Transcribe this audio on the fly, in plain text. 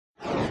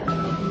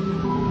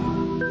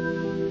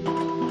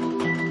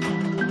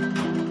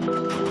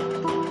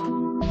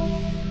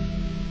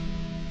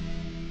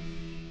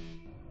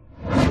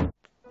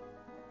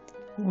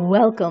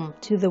Welcome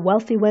to the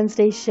Wealthy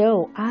Wednesday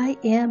show. I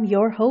am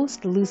your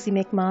host, Lucy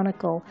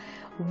McMonagle.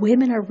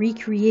 Women are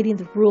recreating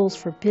the rules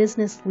for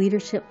business,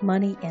 leadership,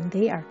 money, and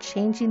they are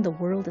changing the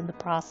world in the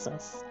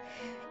process.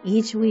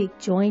 Each week,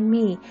 join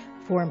me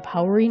for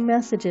empowering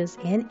messages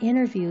and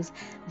interviews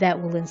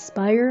that will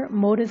inspire,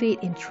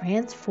 motivate, and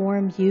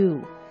transform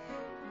you.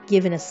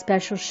 Giving a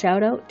special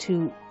shout out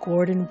to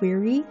Gordon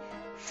Weary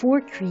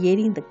for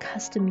creating the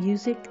custom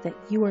music that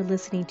you are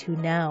listening to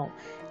now.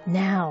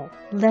 Now,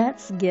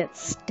 let's get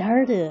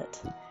started.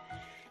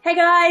 Hey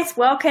guys,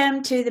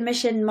 welcome to the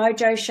Mission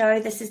Mojo Show.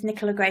 This is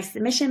Nicola Grace, the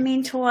Mission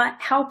Mentor,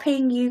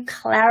 helping you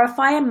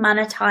clarify and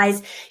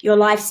monetize your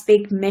life's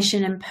big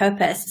mission and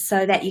purpose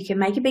so that you can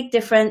make a big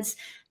difference,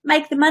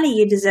 make the money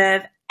you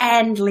deserve,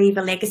 and leave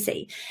a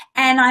legacy.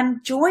 And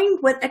I'm joined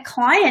with a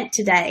client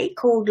today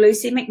called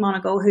Lucy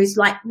McMonagle, who's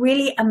like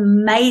really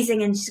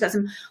amazing, and she's got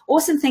some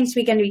awesome things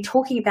we're going to be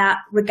talking about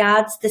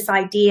regards this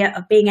idea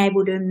of being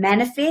able to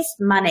manifest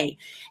money,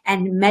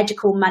 and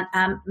magical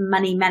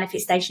money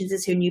manifestations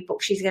is her new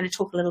book. She's going to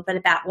talk a little bit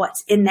about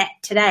what's in that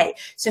today.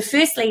 So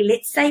firstly,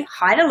 let's say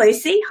hi to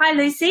Lucy. Hi,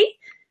 Lucy.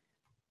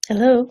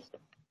 Hello.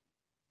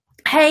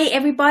 Hey,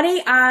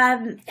 everybody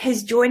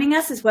who's joining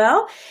us as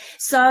well.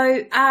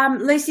 So,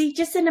 Lucy,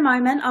 just in a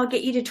moment, I'll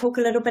get you to talk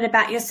a little bit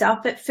about yourself.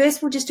 But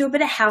first, we'll just do a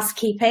bit of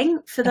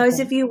housekeeping. For those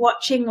of you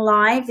watching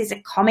live, there's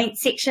a comment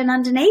section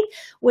underneath.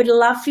 We'd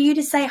love for you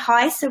to say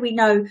hi so we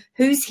know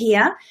who's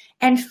here.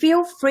 And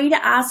feel free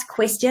to ask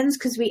questions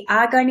because we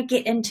are going to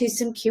get into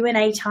some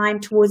Q&A time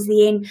towards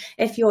the end.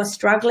 If you're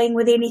struggling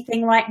with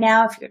anything right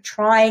now, if you're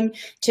trying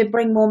to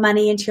bring more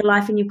money into your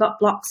life and you've got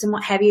blocks and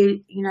what have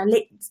you,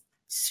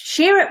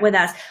 share it with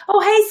us. Oh,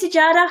 hey,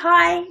 Sajada.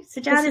 Hi.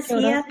 Sajada's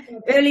here.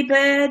 Early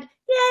bird.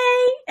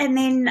 Yay. And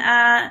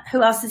then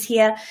who else is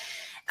here?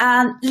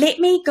 Let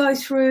me go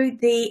through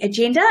the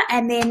agenda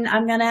and then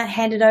I'm going to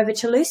hand it over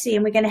to Lucy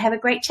and we're going to have a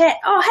great chat.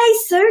 Oh,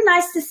 hey, Sue.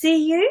 Nice to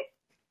see you.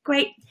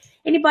 Great.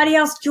 Anybody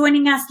else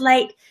joining us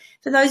late?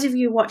 For those of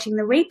you watching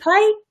the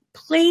replay,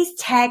 please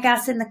tag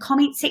us in the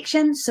comment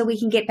section so we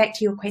can get back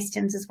to your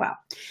questions as well.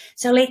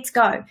 So let's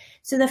go.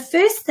 So the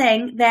first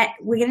thing that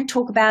we're going to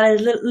talk about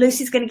is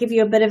Lucy's going to give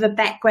you a bit of a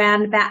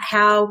background about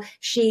how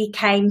she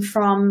came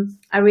from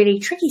a really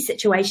tricky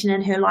situation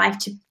in her life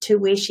to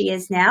where she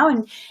is now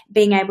and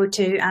being able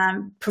to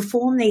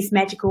perform these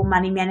magical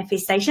money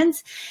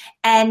manifestations.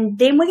 And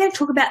then we're going to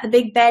talk about the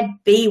big bad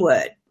B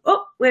word.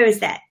 Oh, where is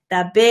that?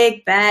 The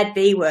big bad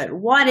B word.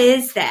 What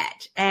is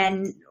that?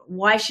 And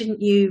why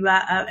shouldn't you,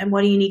 and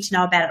what do you need to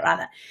know about it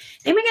rather?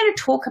 Then we're going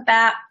to talk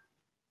about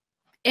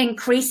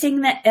increasing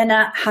the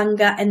inner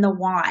hunger and the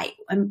why.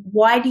 And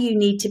why do you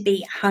need to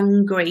be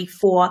hungry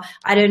for,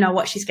 I don't know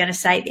what she's going to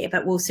say there,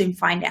 but we'll soon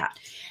find out.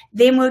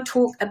 Then we'll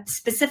talk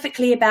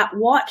specifically about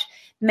what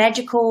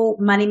magical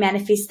money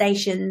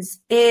manifestations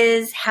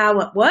is, how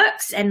it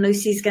works. And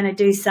Lucy's going to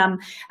do some,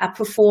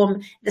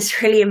 perform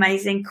this really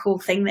amazing, cool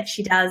thing that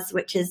she does,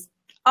 which is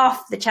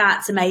off the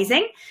charts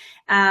amazing.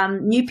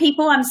 New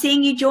people, I'm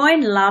seeing you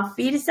join. Love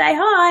for you to say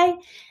hi.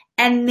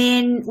 And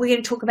then we're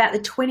going to talk about the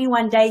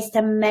 21 days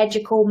to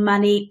magical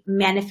money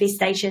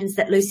manifestations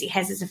that Lucy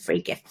has as a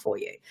free gift for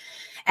you.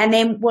 And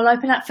then we'll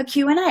open up for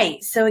Q&A.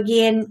 So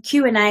again,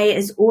 Q&A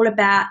is all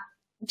about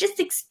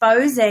just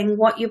exposing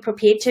what you're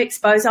prepared to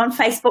expose on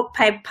Facebook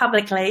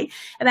publicly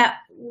about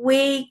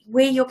where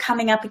you're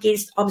coming up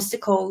against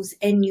obstacles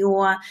in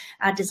your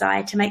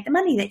desire to make the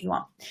money that you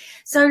want.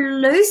 So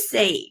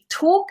Lucy,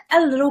 talk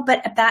a little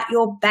bit about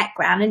your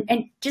background.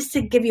 And just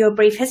to give you a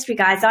brief history,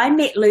 guys, I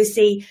met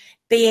Lucy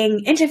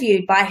being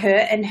interviewed by her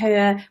in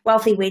her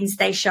Wealthy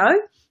Wednesday show.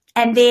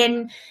 And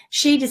then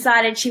she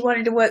decided she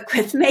wanted to work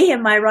with me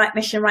in my Right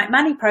Mission, Right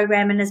Money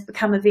program and has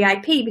become a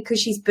VIP because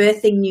she's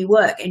birthing new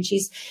work and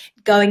she's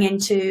going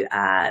into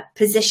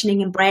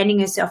positioning and branding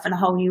herself in a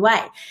whole new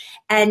way.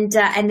 And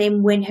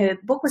then when her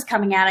book was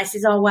coming out, I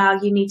says, oh, wow,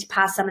 you need to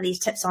pass some of these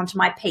tips on to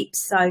my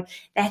peeps. So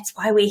that's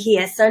why we're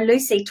here. So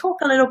Lucy, talk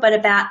a little bit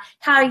about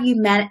how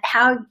you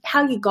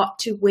got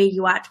to where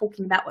you are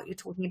talking about what you're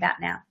talking about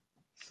now.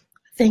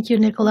 Thank you,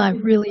 Nicola. I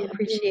really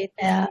appreciate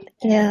that.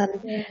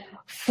 And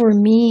for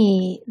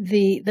me,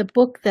 the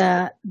book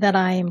that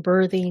I am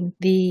birthing,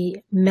 the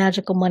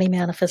Magical Money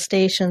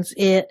Manifestations,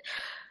 it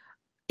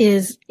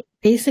is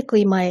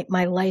basically my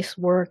life's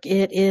work.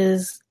 It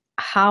is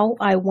how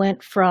I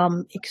went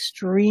from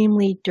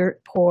extremely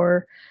dirt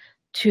poor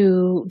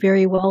to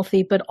very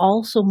wealthy, but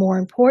also more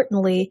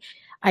importantly,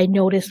 I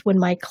noticed when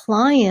my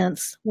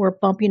clients were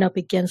bumping up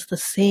against the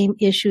same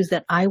issues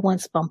that I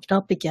once bumped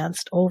up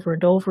against over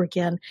and over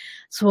again.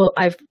 So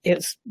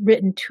it's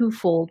written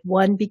twofold.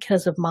 One,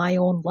 because of my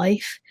own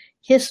life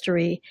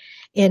history,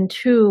 and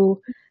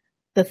two,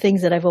 the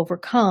things that I've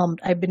overcome,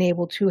 I've been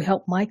able to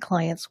help my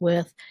clients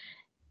with.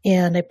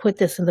 And I put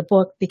this in the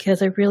book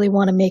because I really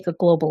want to make a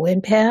global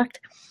impact.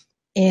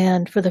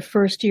 And for the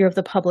first year of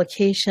the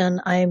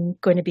publication, I'm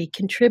going to be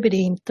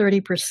contributing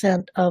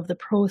 30% of the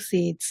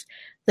proceeds,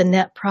 the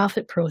net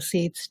profit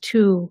proceeds,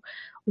 to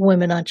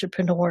women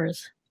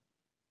entrepreneurs.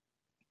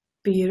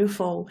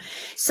 Beautiful.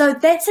 So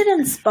that's an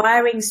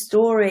inspiring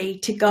story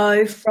to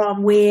go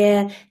from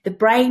where the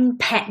brain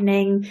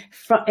patterning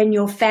in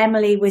your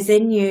family was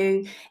in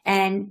you,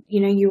 and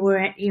you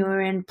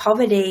were in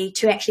poverty,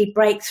 to actually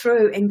break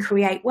through and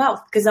create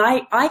wealth. Because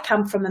I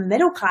come from a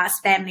middle class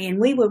family, and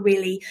we were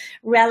really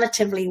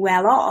relatively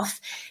well off.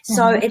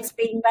 So it's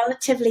been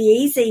relatively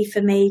easy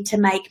for me to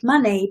make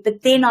money.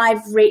 But then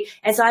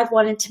as I've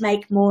wanted to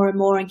make more and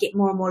more and get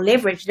more and more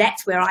leverage,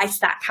 that's where I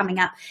start coming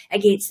up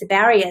against the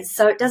barriers.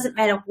 So it doesn't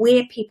matter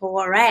where people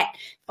are at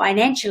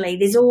financially,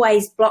 there's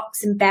always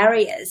blocks and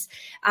barriers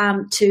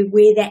to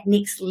where that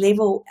next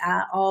level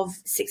of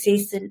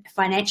success and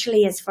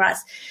financially is for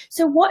us.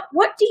 So what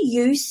do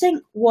you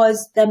think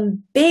was the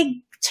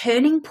big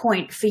turning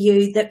point for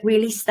you that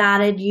really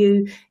started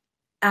you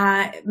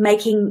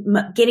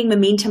getting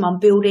momentum on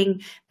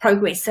building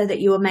progress, so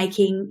that you were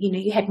making,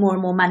 you had more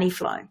and more money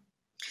flow?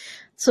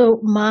 So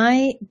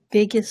my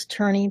biggest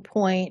turning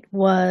point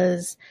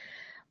was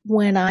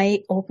when I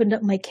opened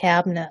up my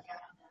cabinet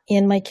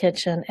in my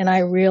kitchen and I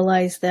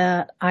realized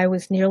that I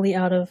was nearly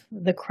out of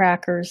the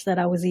crackers that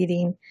I was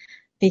eating,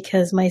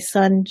 because my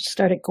son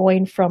started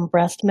going from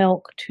breast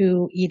milk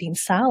to eating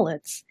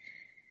solids.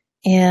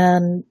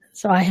 And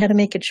so I had to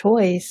make a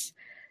choice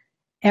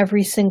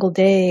every single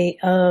day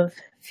of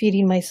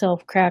feeding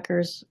myself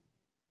crackers,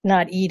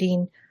 not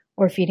eating,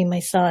 or feeding my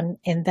son.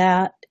 And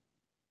that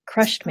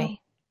crushed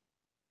me.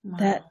 Wow.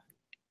 That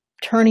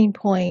turning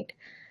point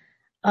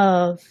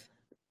of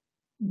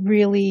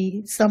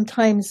really,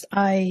 sometimes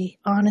I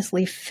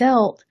honestly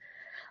felt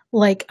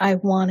like I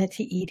wanted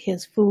to eat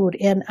his food,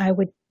 and I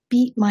would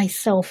beat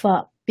myself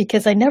up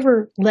because I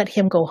never let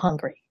him go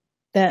hungry.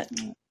 That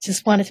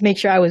just wanted to make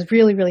sure I was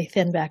really, really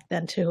thin back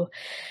then too.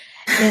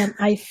 And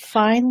I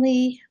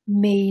finally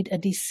made a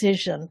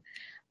decision,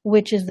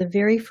 which is the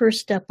very first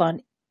step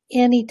on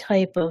any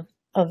type of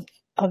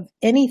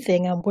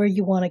anything on where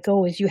you want to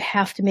go, is you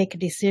have to make a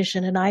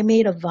decision. And I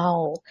made a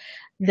vow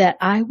that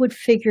I would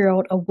figure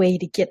out a way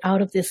to get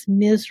out of this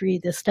misery,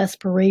 this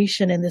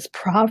desperation, and this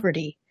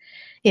poverty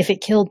if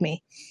it killed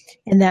me.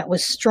 And that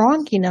was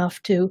strong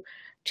enough to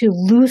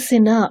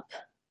loosen up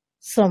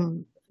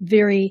some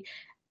very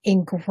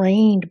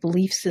ingrained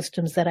belief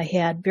systems that I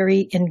had,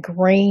 very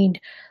ingrained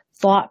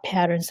thought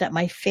patterns that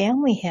my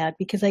family had,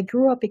 because I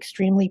grew up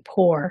extremely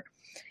poor,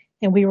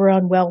 and we were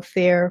on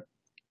welfare,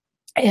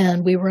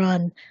 and we were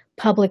on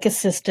public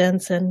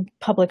assistance and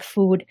public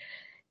food.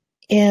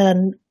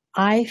 And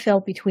I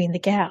fell between the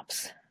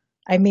gaps.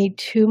 I made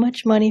too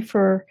much money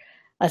for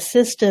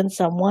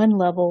assistance on one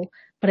level,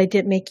 but I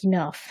didn't make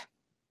enough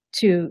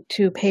to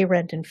pay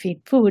rent and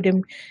feed food.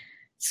 And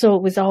so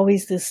it was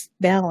always this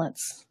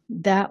balance.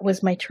 That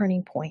was my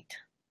turning point.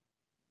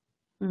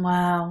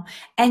 Wow.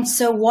 And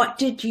so what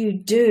did you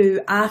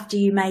do after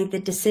you made the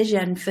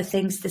decision for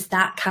things to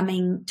start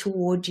coming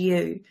toward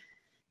you?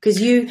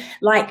 Because you,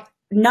 like,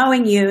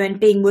 knowing you and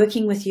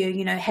working with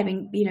you,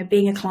 having,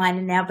 being a client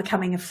and now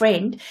becoming a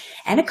friend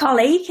and a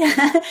colleague,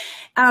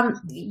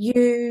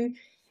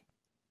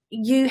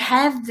 you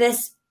have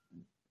this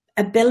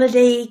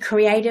ability,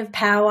 creative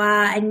power,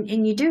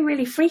 and you do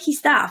really freaky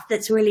stuff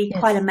that's really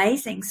quite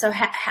amazing. So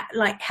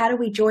how do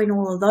we join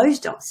all of those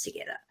dots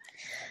together?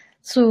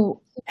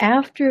 So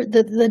after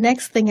the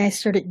next thing I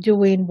started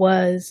doing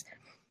was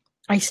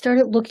I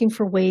started looking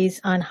for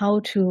ways on how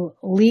to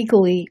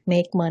legally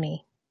make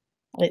money.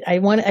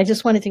 I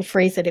just wanted to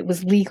phrase it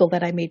was legal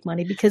that I made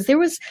money, because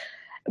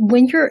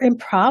when you're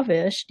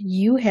impoverished,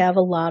 you have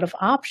a lot of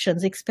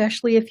options,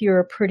 especially if you're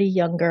a pretty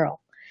young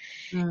girl.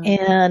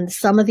 And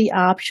some of the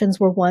options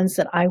were ones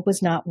that I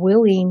was not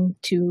willing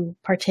to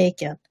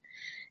partake in,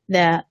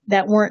 that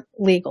weren't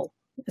legal.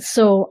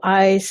 So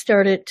I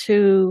started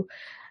to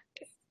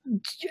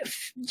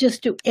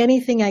just do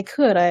anything I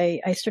could.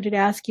 I started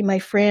asking my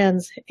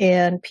friends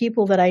and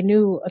people that I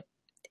knew,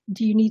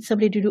 do you need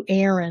somebody to do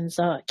errands?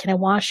 Can I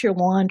wash your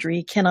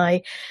laundry? Can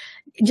I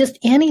just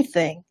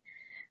anything?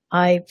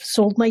 I've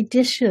sold my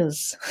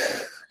dishes.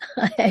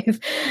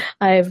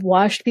 I've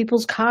washed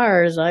people's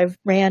cars. I've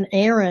ran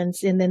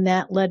errands. And then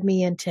that led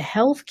me into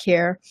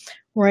healthcare,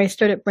 where I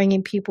started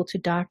bringing people to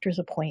doctor's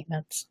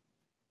appointments.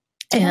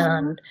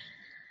 And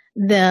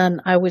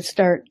then I would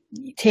start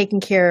taking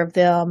care of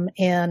them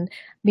and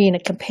being a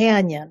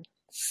companion.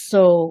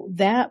 So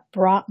that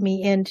brought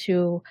me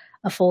into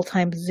a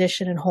full-time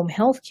position in home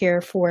health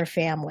care for a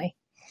family.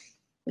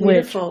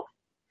 Beautiful.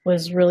 Which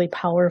was really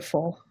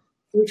powerful.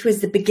 Which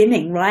was the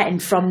beginning, right?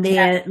 And from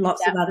there,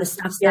 lots of other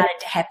stuff started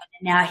to happen.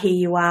 And now here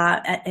you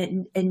are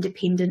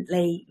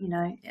independently,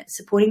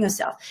 supporting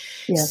yourself.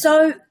 Yes.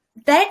 So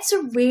that's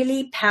a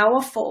really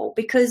powerful,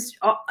 because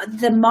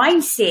the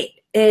mindset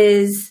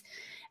is,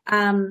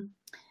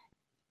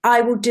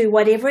 I will do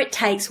whatever it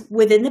takes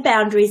within the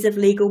boundaries of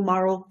legal,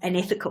 moral, and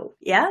ethical.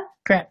 Yeah?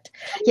 Correct.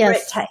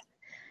 Yes.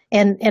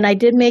 And I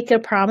did make a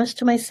promise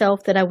to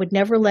myself that I would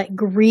never let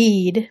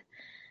greed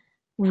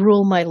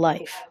rule my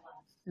life.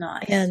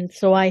 Nice. And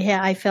so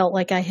I felt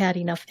like I had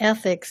enough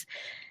ethics,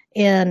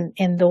 and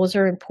those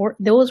are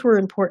important. Those were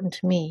important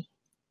to me.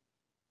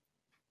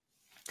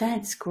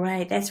 That's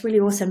great. That's really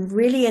awesome.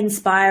 Really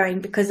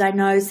inspiring, because I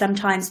know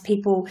sometimes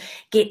people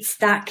get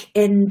stuck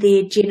in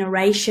their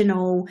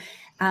generational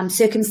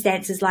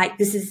circumstances, like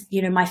this is,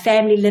 my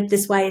family lived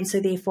this way and so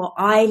therefore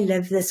I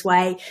live this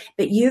way,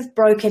 but you've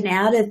broken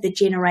out of the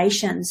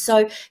generations.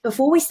 So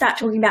before we start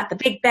talking about the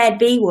big bad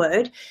B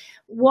word,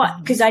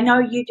 because I know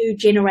you do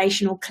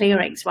generational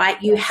clearings,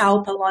 right? You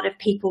help a lot of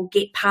people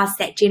get past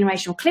that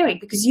generational clearing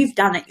because you've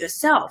done it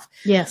yourself.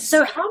 Yes.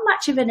 So how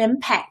much of an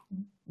impact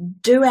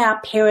do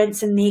our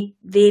parents and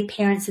their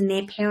parents and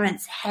their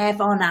parents have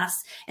on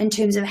us in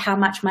terms of how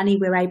much money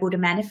we're able to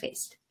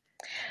manifest?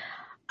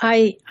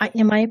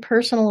 In my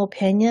personal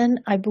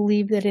opinion, I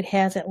believe that it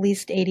has at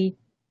least 80.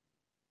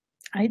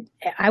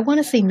 I want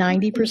to say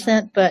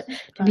 90%, but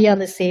to be on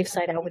the safe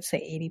side, I would say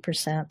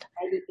 80%.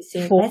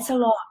 80%. That's a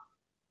lot.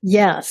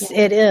 Yes,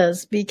 it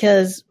is,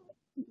 because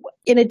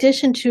in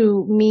addition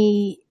to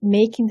me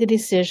making the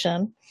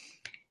decision,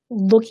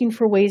 looking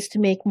for ways to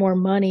make more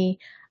money,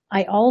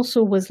 I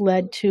also was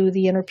led to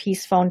the Inner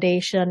Peace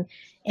Foundation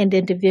and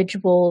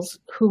individuals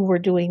who were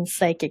doing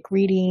psychic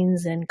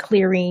readings and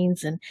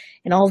clearings and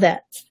all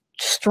that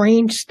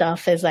strange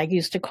stuff, as I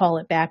used to call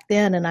it back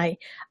then. And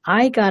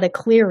I got a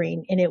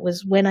clearing, and it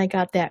was when I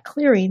got that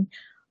clearing,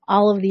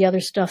 all of the other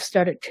stuff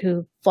started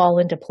to fall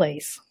into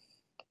place.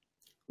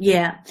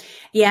 Yeah.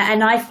 Yeah.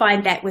 And I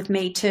find that with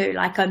me too,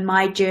 like on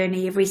my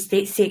journey, every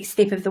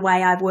step of the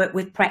way, I've worked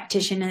with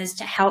practitioners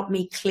to help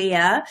me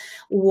clear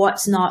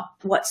what's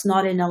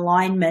not in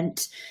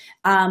alignment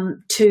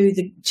to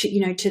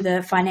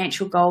the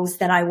financial goals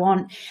that I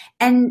want.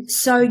 And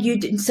so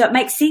it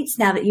makes sense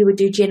now that you would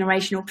do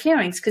generational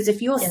clearings, because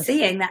if you're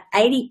seeing that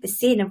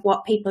 80% of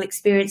what people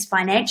experience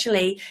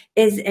financially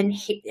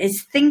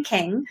is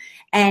thinking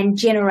and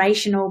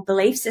generational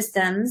belief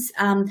systems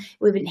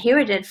we've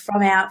inherited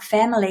from our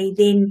family,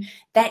 then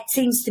that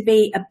seems to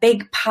be a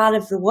big part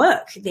of the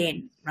work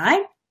then,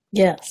 right?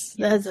 Yes,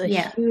 that's a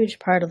huge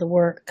part of the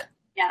work.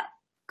 Yeah.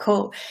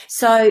 Cool.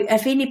 So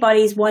if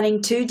anybody's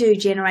wanting to do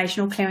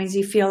generational clearings,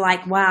 you feel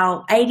like,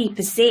 wow,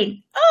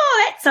 80%,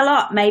 oh, that's a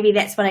lot. Maybe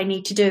that's what I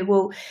need to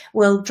do.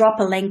 We'll drop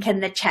a link in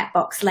the chat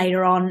box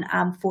later on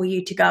for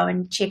you to go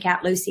and check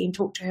out Lucy and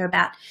talk to her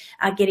about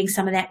getting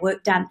some of that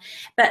work done.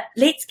 But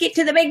let's get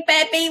to the big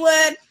bad B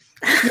word.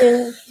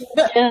 Yes.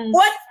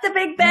 What's the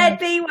big bad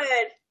B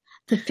word?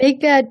 The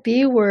big bad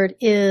B word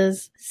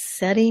is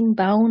setting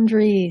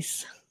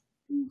boundaries.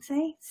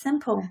 See,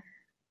 simple.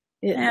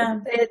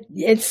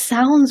 It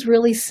sounds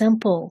really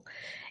simple,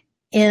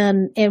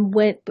 and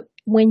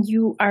when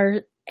you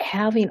are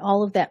having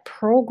all of that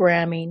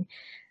programming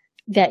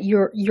that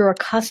you're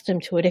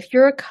accustomed to it, if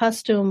you're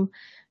accustomed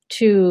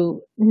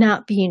to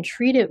not being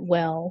treated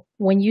well,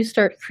 when you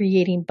start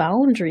creating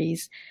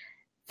boundaries,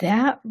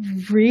 that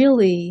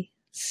really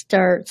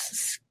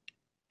starts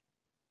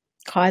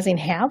causing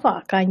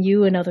havoc on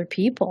you and other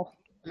people.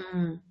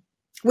 Mm.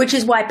 Which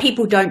is why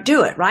people don't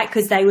do it, right?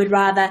 Because they would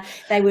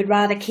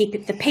rather keep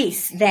it the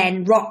peace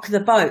than rock the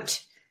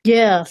boat.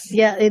 Yes,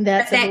 yeah, and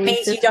that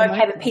means you don't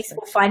have a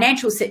peaceful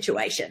financial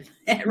situation,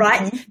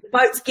 right? Mm-hmm. The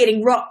boat's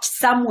getting rocked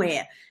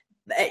somewhere,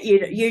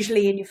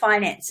 usually in your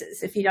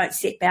finances, if you don't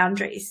set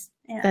boundaries.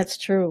 Yeah. That's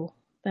true.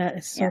 That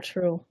is so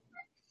true.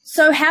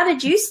 So, how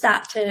did you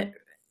start to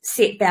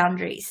set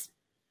boundaries?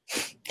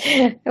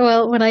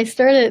 Well, when I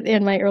started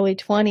in my early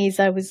 20s,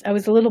 I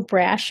was a little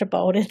brash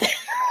about it.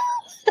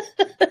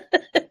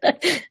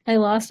 I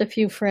lost a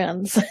few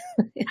friends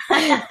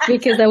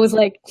because I was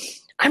like,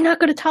 I'm not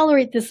going to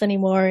tolerate this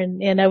anymore.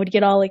 And I would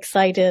get all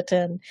excited,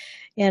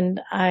 and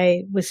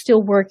I was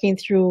still working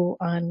through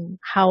on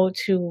how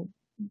to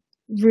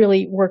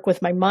really work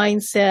with my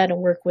mindset and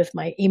work with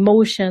my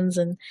emotions.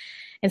 And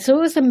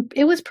so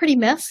it was pretty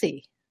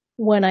messy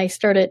when I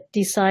started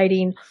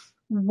deciding,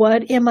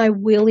 what am I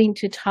willing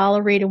to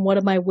tolerate and what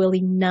am I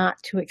willing not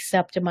to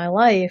accept in my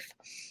life?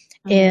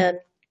 Mm-hmm. And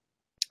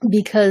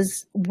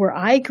because where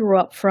I grew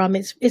up from,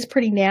 it's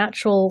pretty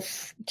natural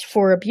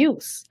for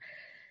abuse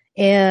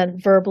and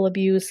verbal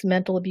abuse,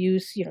 mental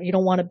abuse. You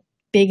don't want a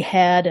big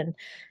head.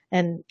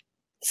 And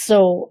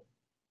so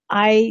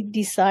I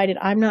decided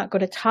I'm not going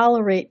to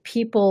tolerate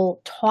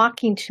people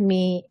talking to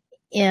me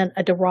in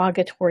a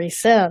derogatory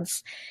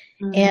sense.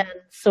 Mm-hmm. And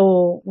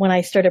so when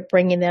I started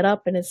bringing that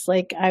up, and it's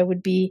like I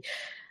would be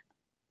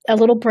a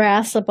little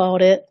brass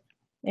about it,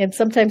 and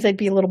sometimes I'd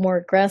be a little more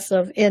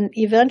aggressive. And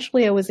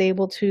eventually I was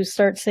able to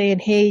start saying,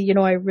 hey,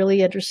 I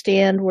really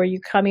understand where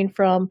you're coming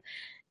from,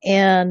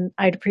 and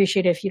I'd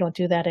appreciate it if you don't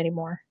do that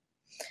anymore.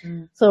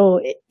 Mm. So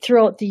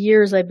throughout the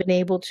years, I've been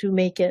able to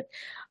make it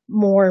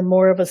more and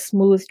more of a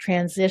smooth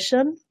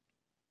transition.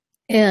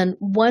 And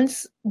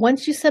once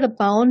you set a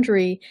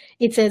boundary,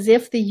 it's as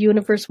if the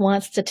universe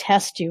wants to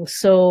test you.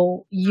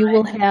 So you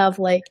will have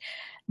like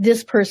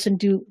this person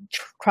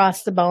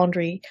cross the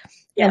boundary.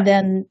 Yeah. And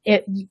then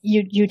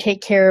you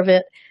take care of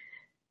it,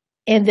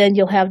 and then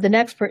you'll have the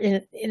next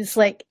person. It's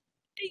like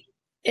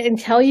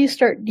until you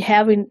start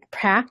having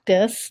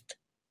practiced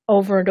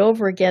over and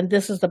over again,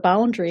 this is the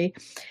boundary,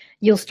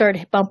 you'll start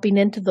bumping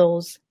into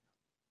those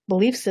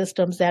belief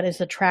systems that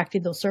is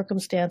attracting those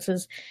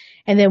circumstances.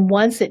 And then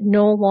once it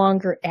no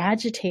longer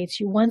agitates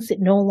you, once it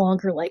no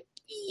longer like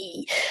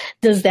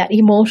does that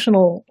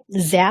emotional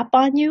zap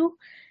on you,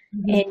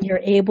 and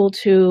you're able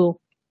to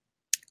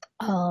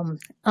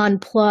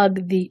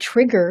unplug the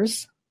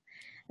triggers,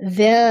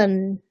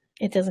 then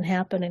it doesn't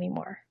happen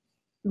anymore.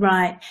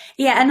 Right.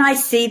 Yeah. And I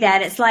see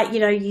that. It's like,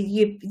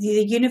 the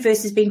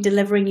universe has been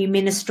delivering you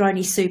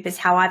minestrone soup is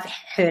how I've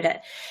heard it.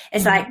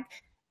 It's like,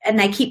 and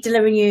they keep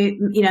delivering you,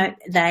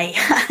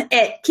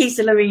 it keeps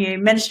delivering you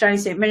minestrone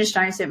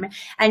soup.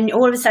 And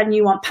all of a sudden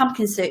you want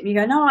pumpkin soup. And you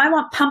go, no, I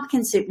want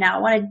pumpkin soup now.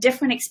 I want a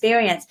different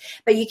experience.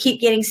 But you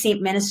keep getting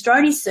sent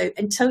minestrone soup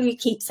until you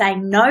keep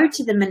saying no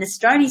to the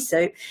minestrone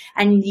soup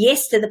and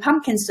yes to the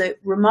pumpkin soup,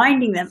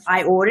 reminding them,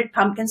 I ordered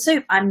pumpkin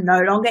soup. I'm no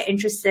longer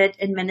interested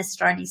in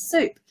minestrone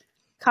soup.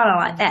 Kind of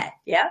like that.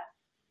 Yeah.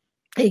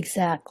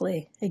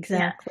 Exactly.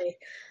 Yeah.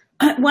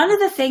 One of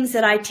the things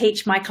that I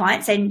teach my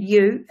clients, and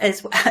you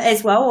as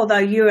well, although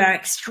you are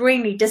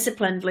extremely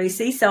disciplined,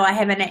 Lucy, so I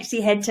haven't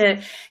actually had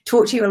to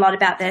talk to you a lot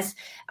about this.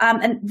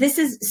 And this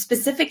is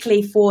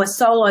specifically for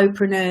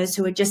solopreneurs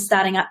who are just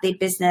starting up their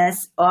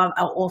business,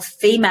 or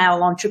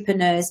female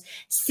entrepreneurs.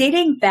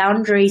 Setting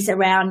boundaries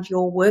around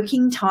your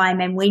working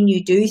time and when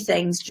you do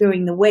things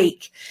during the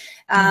week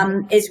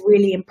is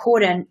really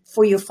important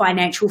for your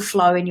financial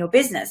flow in your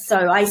business.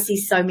 So I see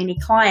so many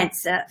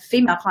clients,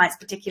 female clients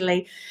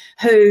particularly,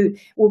 who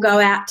will go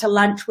out to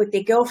lunch with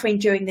their girlfriend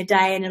during the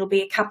day and it'll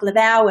be a couple of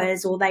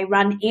hours, or they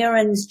run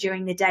errands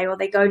during the day, or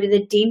they go to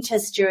the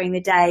dentist during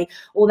the day,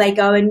 or they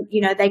go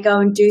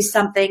and do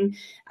something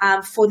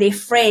for their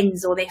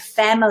friends or their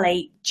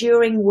family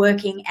during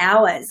working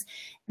hours,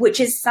 which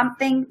is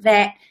something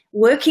that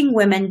working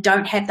women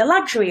don't have the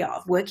luxury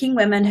of. Working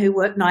women who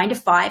work 9 to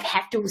 5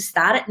 have to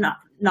start at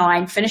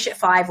 9, finish at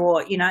 5,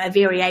 or, a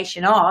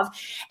variation of,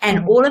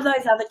 and all of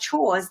those other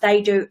chores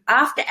they do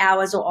after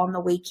hours or on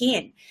the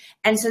weekend.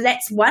 And so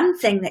that's one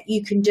thing that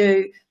you can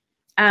do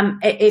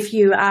if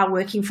you are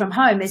working from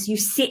home, is you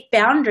set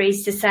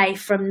boundaries to say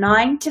from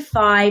 9 to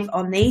 5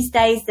 on these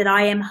days that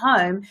I am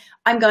home,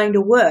 I'm going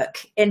to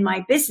work in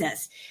my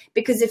business.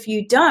 Because if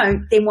you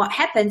don't, then what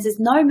happens is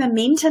no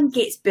momentum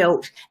gets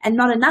built, and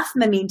not enough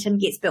momentum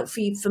gets built for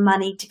you for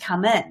money to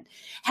come in.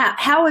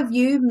 How have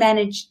you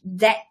managed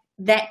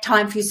that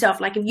time for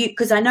yourself? Like,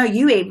 because I know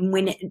you even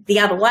went the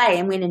other way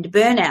and went into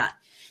burnout.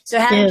 So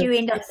how did you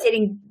end up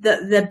setting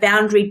the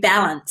boundary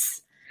balance?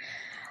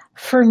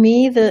 For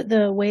me,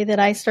 the way that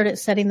I started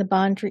setting the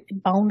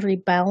boundary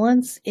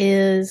balance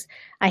is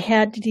I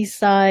had to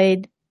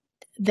decide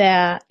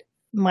that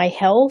my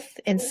health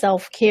and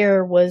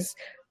self-care was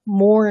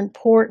more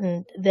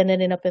important than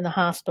ending up in the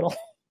hospital.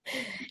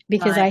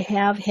 Because I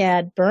have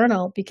had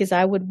burnout, because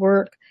I would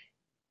work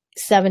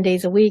 7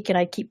 days a week and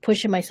I keep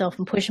pushing myself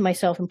and pushing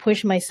myself and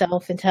pushing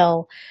myself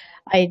until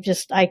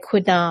I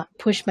could not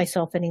push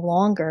myself any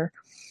longer.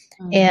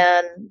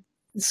 And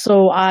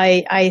so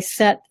I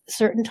set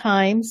certain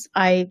times.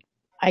 I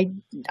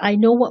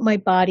know what my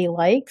body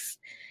likes.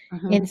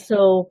 And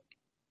so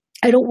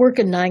I don't work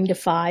a 9 to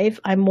 5.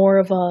 I'm more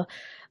of a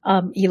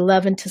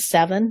 11 to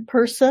 7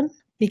 person,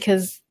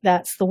 because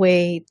that's the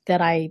way that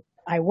I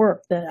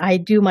work. That I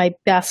do my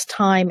best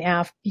time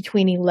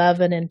between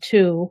 11 and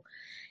 2.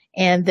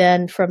 And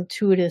then from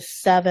 2 to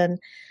 7,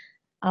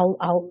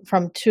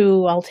 from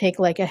 2, I'll take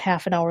like a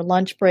half an hour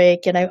lunch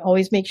break. And I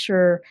always make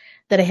sure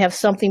that I have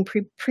something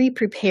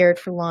pre-prepared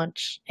for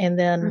lunch. And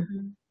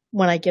then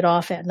when I get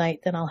off at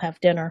night, then I'll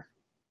have dinner.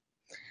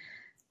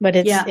 But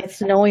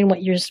it's knowing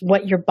what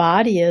your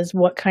body is,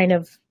 what kind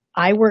of,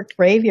 I worked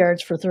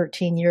graveyards for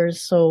 13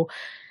 years. So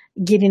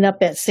getting up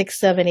at 6,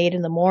 7, 8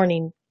 in the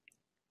morning,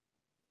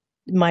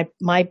 my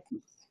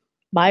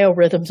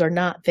biorhythms are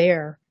not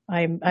there.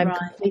 I'm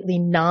completely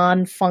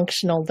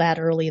non-functional that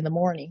early in the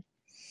morning.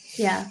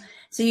 Yeah.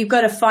 So you've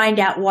got to find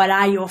out what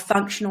are your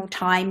functional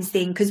times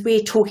then, because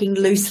we're talking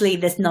loosely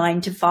this 9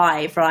 to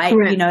 5, right?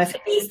 Correct. If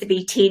it needs to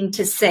be 10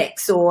 to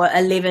 6 or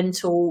 11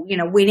 to,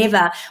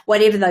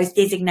 whatever those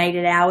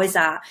designated hours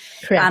are.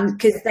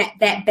 Because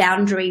that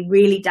boundary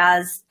really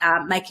does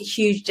make a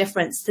huge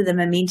difference to the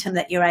momentum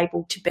that you're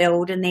able to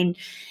build.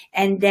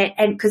 And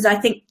because I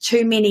think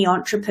too many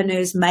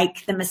entrepreneurs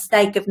make the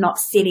mistake of not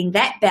setting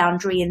that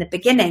boundary in the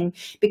beginning,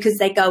 because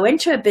they go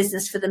into a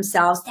business for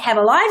themselves to have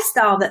a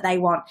lifestyle that they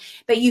want.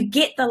 But you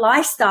get the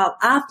lifestyle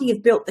after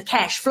you've built the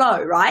cash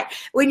flow, right?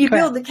 When you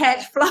build the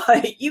cash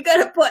flow, you got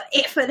to put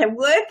effort and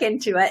work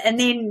into it, and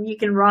then you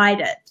can ride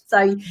it.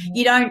 So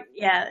you don't,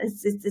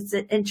 it's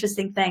an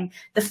interesting thing.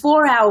 The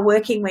 4-hour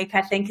working week,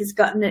 I think, has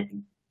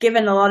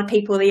given a lot of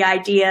people the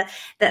idea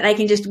that they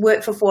can just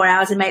work for 4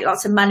 hours and make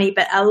lots of money,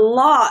 but a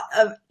lot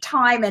of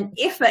time and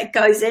effort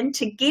goes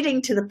into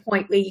getting to the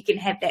point where you can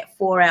have that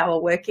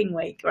 4-hour working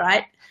week,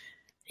 right?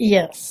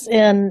 Yes.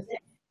 And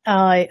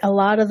a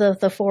lot of the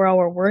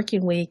 4-hour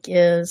working week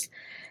is,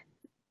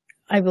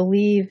 I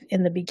believe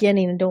in the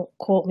beginning, and don't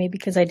quote me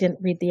because I didn't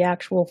read the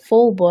actual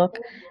full book,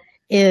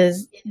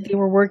 is they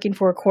were working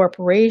for a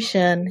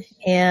corporation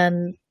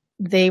and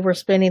they were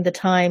spending the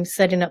time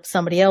setting up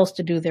somebody else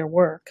to do their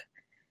work.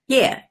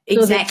 Yeah, So they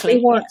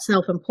exactly. weren't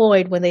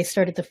self-employed when they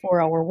started the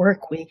 4-hour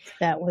work week.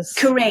 That was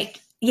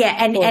Correct. Yeah,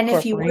 for a and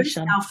if you were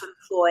corporation.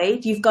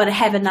 self-employed, you've got to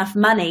have enough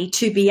money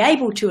to be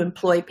able to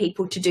employ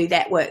people to do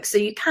that work. So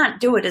you can't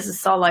do it as a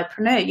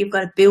solopreneur. You've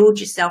got to build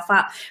yourself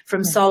up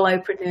from Yeah.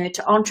 solopreneur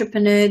to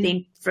entrepreneur,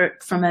 then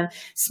from a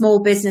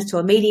small business to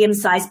a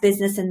medium-sized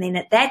business, and then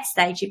at that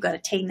stage, you've got a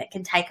team that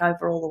can take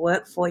over all the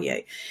work for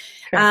you.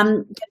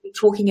 Going to be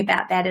talking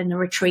about that in the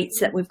retreats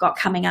that we've got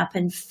coming up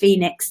in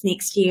Phoenix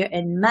next year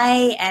in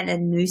May, and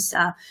in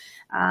Noosa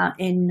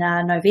in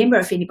November,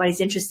 if anybody's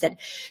interested.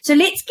 So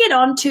let's get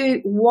on to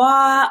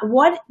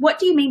what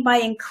do you mean by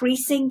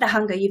increasing the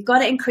hunger? You've got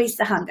to increase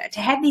the hunger.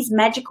 To have these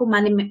magical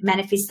money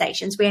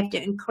manifestations, we have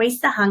to increase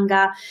the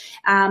hunger,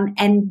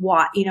 and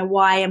why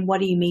and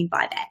what do you mean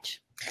by that?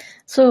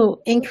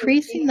 So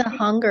increasing the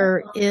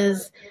hunger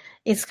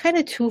it's kind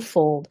of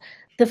twofold.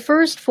 The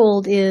first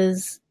fold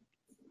is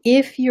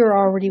if you're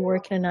already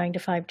working a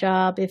 9-to-5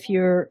 job, if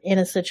you're in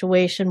a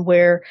situation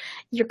where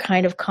you're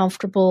kind of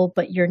comfortable,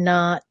 but you're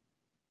not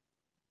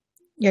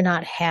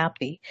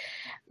happy.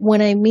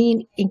 When I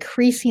mean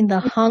increasing the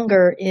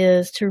hunger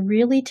is to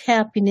really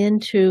tapping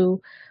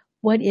into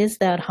what is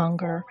that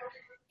hunger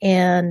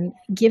and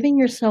giving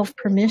yourself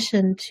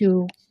permission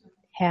to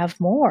have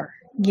more,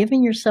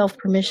 giving yourself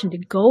permission to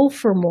go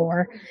for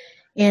more,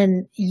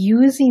 and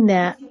using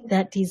that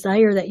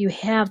desire that you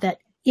have, that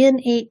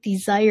innate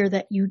desire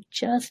that you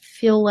just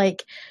feel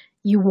like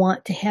you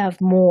want to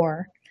have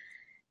more,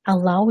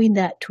 allowing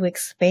that to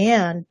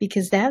expand,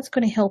 because that's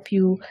going to help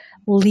you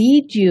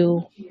lead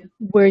you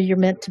where you're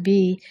meant to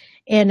be.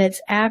 And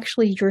it's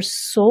actually your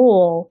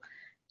soul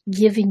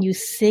giving you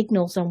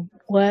signals on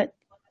what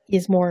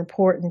is more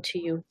important to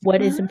you,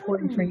 what is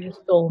important for your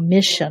soul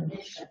mission.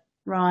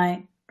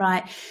 Right.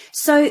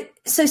 So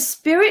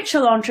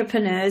spiritual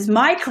entrepreneurs,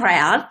 my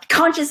crowd,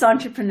 conscious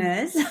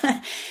entrepreneurs,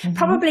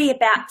 probably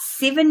about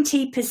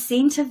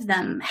 70% of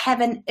them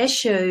have an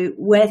issue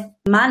with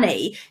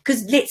money,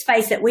 because let's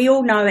face it, we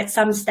all know at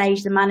some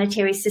stage the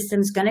monetary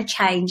system is going to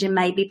change and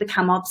maybe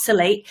become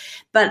obsolete.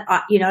 But,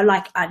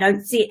 I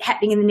don't see it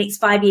happening in the next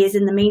 5 years.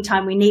 In the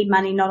meantime, we need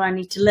money not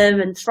only to live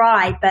and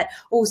thrive, but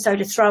also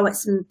to throw at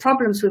some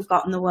problems we've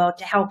got in the world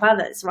to help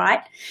others,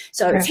 right?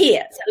 So it's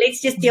here. So let's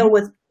just deal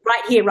with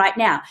right here, right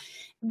now.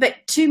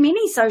 But too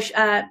many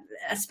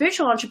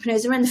spiritual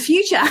entrepreneurs are in the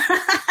future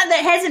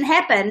that hasn't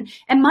happened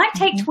and might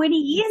take 20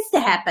 years to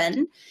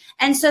happen.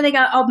 And so they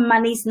go, oh,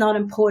 money's not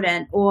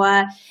important,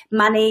 or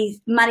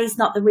money's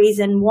not the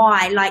reason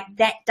why. Like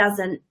that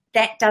doesn't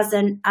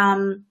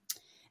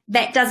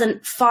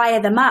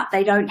fire them up.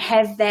 They don't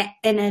have that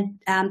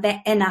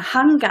inner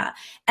hunger.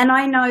 And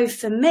I know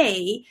for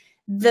me,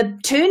 the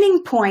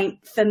turning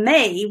point for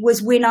me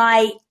was when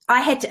I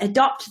had to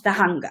adopt the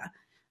hunger.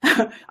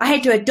 I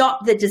had to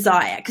adopt the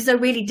desire, because I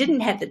really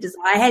didn't have the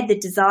desire. I had the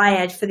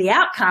desire for the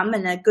outcome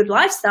and a good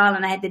lifestyle,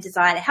 and I had the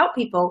desire to help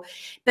people.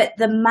 But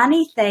the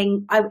money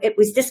thing, it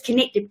was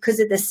disconnected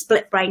because of the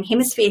split brain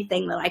hemisphere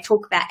thing that I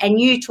talk about. And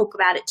you talk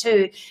about it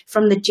too,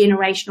 from the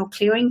generational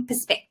clearing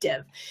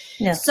perspective.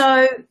 Yeah.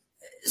 So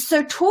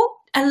talk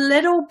a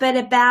little bit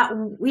about,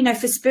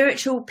 for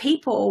spiritual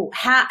people,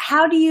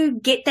 how do you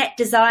get that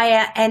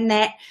desire and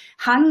that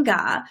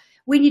hunger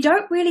when you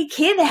don't really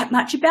care that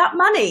much about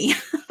money?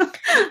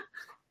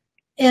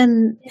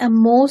 And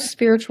most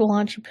spiritual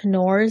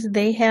entrepreneurs,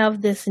 they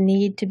have this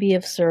need to be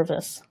of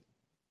service.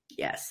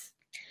 Yes.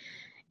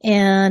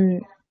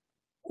 And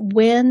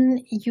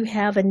when you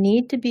have a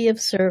need to be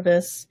of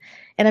service,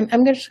 and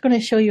I'm just going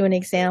to show you an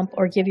example,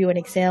 or give you an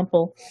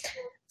example.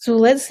 So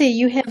let's say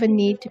you have a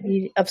need to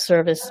be of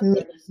service.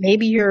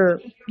 Maybe you're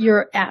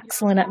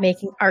excellent at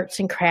making arts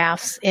and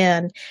crafts,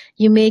 and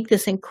you make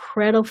this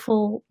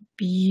incredible,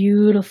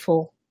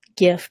 beautiful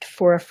gift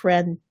for a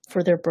friend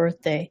for their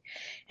birthday,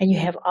 and you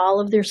have all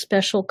of their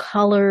special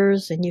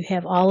colors, and you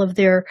have all of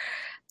their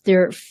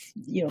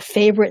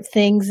favorite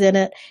things in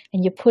it,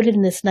 and you put it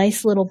in this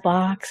nice little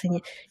box,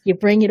 and you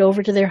bring it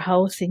over to their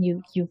house, and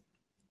you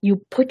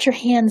put your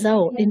hands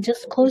out, and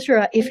just close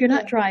your eyes. If you're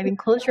not driving,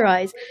 close your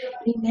eyes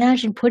and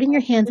imagine putting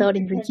your hands out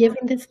and you're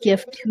giving this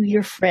gift to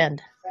your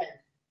friend.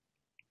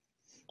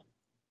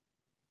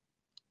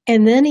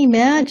 And then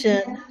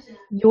imagine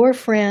your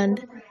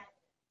friend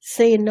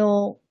saying,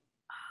 no,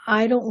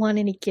 I don't want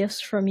any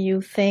gifts from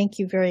you. Thank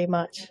you very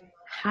much.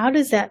 How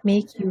does that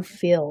make you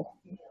feel?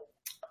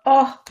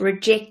 Oh,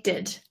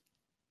 rejected.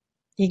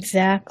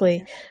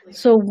 Exactly.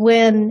 So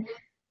when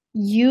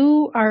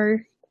you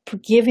are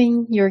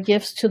giving your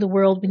gifts to the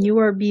world, when you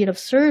are being of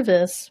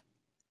service,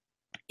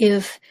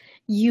 if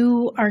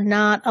you are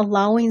not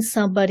allowing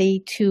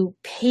somebody to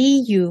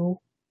pay you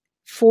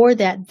for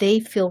that, they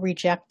feel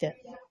rejected.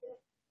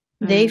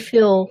 They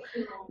feel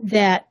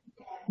that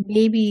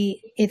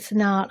maybe it's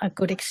not a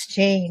good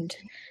exchange.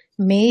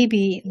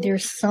 Maybe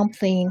there's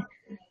something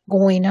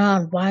going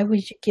on. Why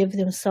would you give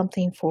them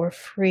something for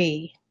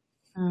free?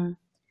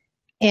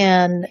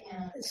 And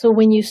so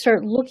when you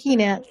start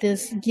looking at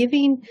this,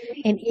 giving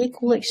an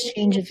equal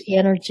exchange of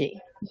energy,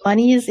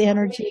 money is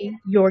energy,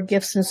 your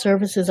gifts and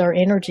services are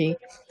energy.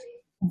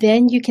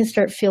 then you can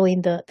start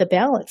feeling the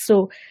balance.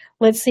 So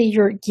let's say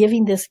you're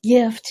giving this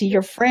gift to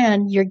your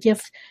friend,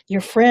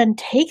 your friend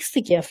takes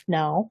the gift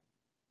now,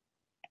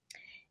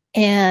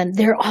 and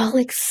they're all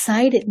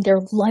excited, and they're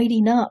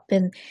lighting up,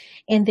 and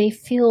they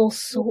feel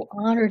so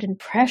honored and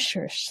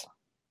precious.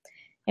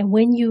 And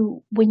when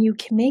you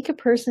can make a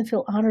person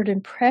feel honored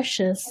and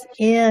precious,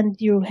 and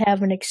you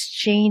have an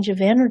exchange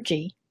of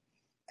energy,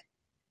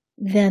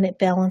 then it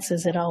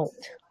balances it out.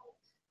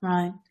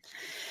 Right.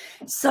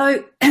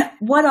 So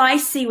what I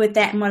see with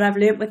that and what I've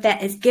learned with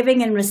that is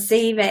giving and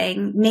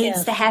receiving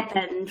needs to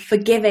happen for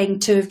giving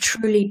to have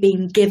truly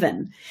been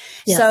given.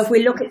 Yes. So if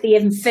we look at the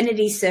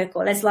infinity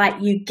circle, it's like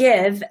you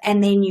give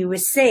and then you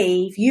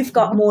receive. You've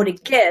got more to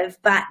give,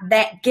 but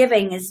that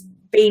giving has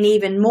been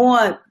even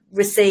more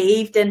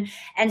received, and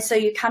so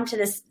you come to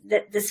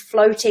this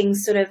floating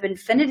sort of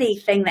infinity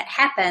thing that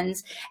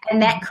happens,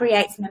 and that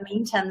creates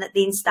momentum that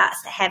then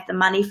starts to have the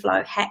money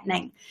flow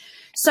happening.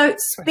 So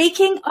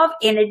speaking of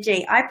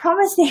energy, I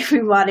promised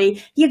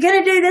everybody you're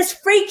going to do this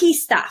freaky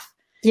stuff.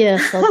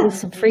 Yes, I'll do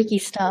some freaky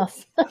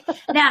stuff.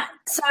 Now,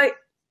 so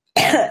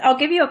I'll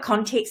give you a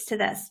context to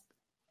this.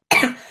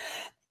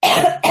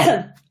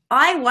 I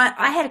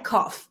had a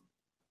cough,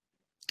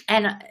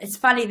 and it's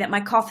funny that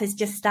my cough has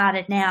just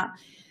started now.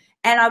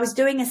 And I was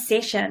doing a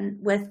session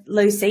with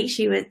Lucy.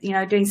 She was,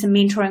 doing some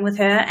mentoring with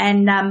her,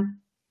 and I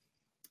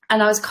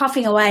was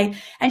coughing away,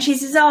 and she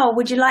says, "Oh,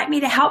 would you like me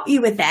to help you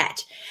with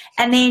that?"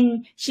 And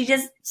then she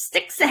just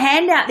sticks a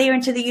hand out there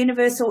into the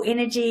universal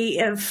energy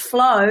of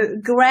flow,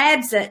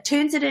 grabs it,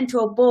 turns it into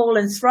a ball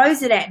and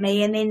throws it at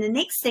me. And then the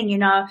next thing you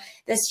know,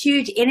 this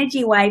huge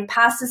energy wave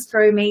passes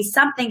through me,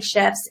 something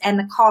shifts, and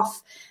the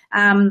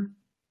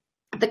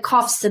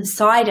cough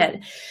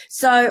subsided.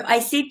 So I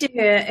said to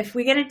her, if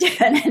we're going to do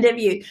an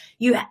interview,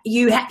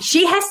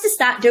 she has to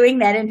start doing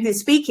that in her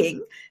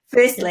speaking,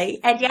 firstly,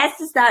 and she has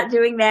to start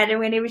doing that and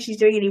whenever she's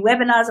doing any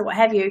webinars or what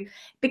have you,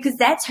 because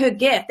that's her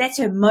gift. That's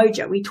her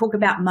mojo. We talk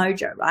about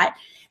mojo, right?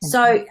 Mm-hmm.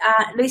 So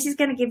Lucy's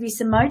going to give you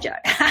some mojo.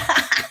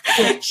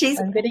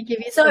 I'm going to give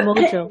you some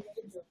mojo.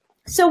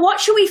 So what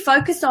should we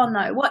focus on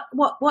though?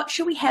 What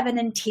should we have an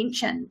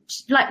intention?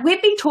 Like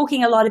we've been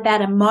talking a lot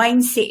about a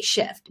mindset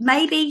shift.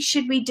 Maybe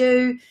should we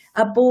do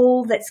a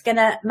ball that's going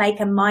to make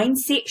a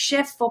mindset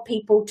shift for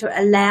people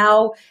to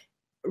allow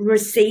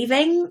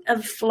receiving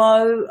of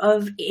flow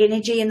of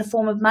energy in the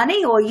form of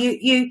money, or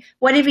you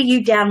whatever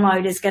you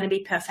download is going to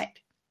be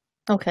perfect.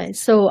 Okay.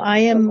 So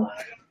I'm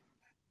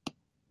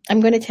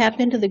going to tap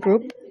into the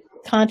group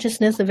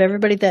consciousness of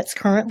everybody that's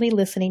currently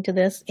listening to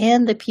this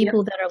and the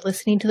people that are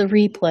listening to the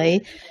replay.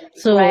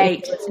 So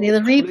if you're listening to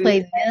the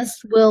replay,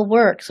 this will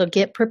work. So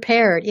get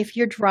prepared. If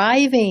you're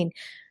driving,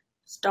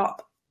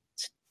 stop.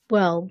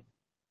 Well,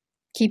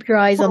 keep your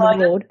eyes on the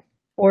road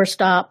or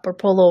stop or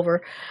pull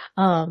over.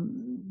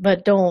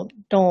 But don't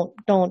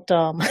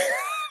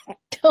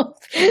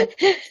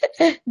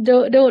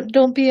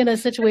don't be in a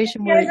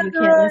situation where you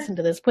can't listen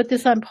to this. Put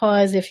this on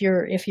pause if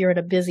you're in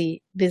a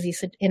busy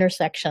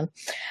intersection.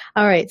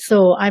 All right,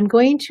 so I'm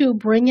going to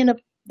bring in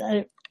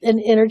an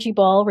energy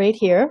ball right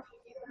here.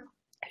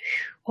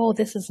 Oh,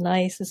 this is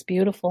nice. It's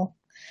beautiful.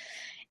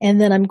 And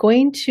then I'm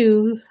going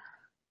to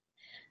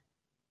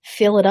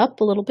fill it up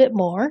a little bit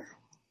more.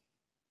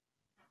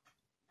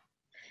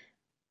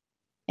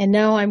 And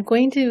now I'm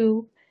going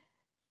to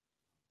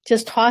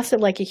just toss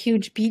it like a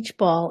huge beach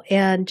ball,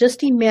 and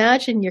just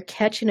imagine you're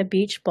catching a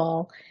beach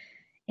ball,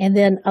 and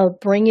then I'll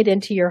bring it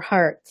into your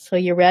heart. So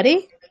you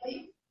ready?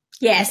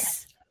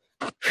 Yes.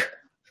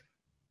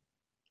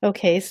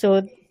 Okay,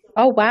 so,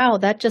 oh wow,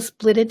 that just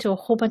split into a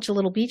whole bunch of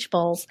little beach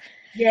balls.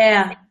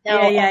 Yeah. Now,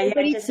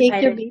 everybody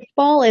take your beach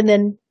ball and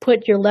then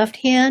put your left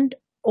hand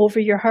over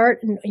your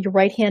heart and your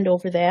right hand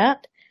over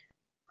that.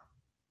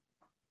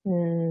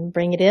 And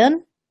bring it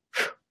in.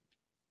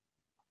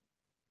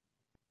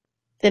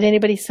 Did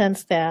anybody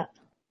sense that?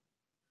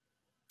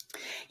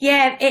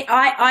 Yeah,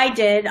 I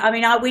did. I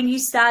mean,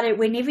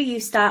 whenever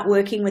you start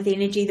working with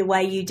energy the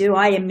way you do,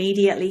 I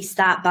immediately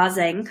start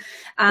buzzing.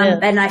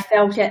 And I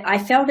felt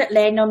it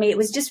land on me. It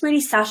was just really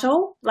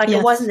subtle. Like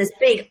it wasn't this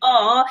big,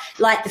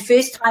 like the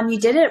first time you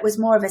did it, it was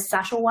more of a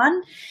subtle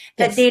one.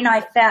 But then I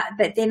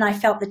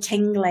felt the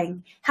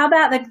tingling. How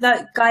about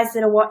the guys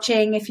that are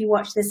watching, if you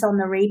watch this on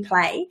the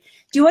replay,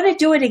 do you want to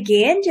do it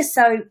again? Just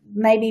so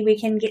maybe we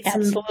can get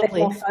some bit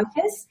more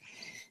focus?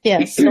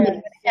 Yes, so I'm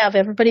going to have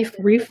everybody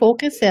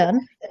refocus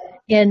in,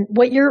 and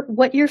what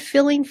you're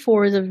feeling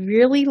for is a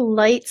really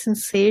light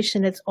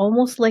sensation. It's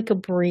almost like a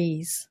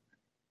breeze.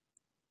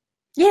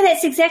 Yeah,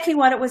 that's exactly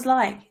what it was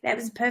like. That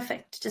was a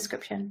perfect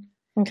description.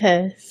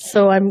 Okay,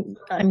 so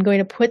I'm going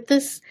to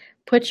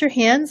put your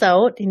hands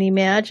out and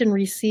imagine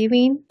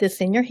receiving this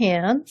in your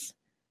hands.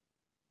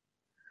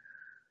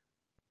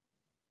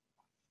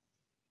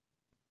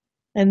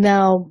 And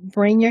now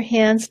bring your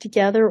hands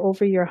together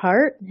over your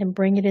heart and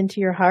bring it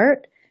into your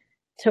heart.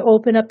 To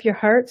open up your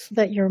heart so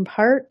that your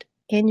heart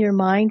and your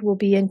mind will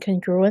be in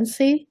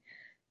congruency,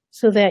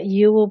 so that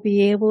you will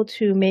be able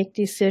to make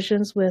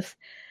decisions with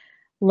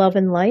love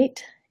and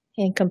light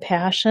and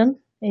compassion,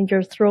 and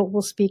your throat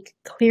will speak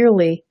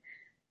clearly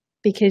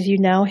because you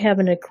now have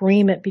an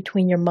agreement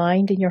between your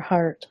mind and your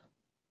heart.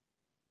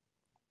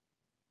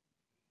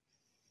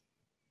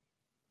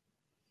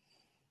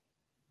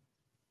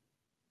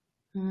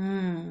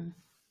 Mm.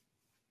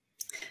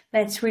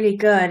 That's really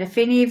good. If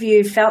any of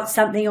you felt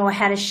something or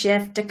had a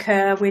shift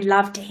occur, we'd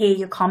love to hear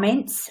your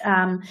comments.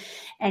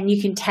 And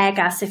you can tag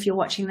us if you're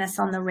watching this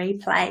on the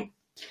replay.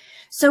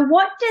 So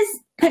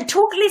let's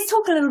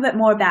talk a little bit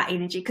more about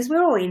energy, because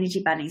we're all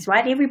energy bunnies,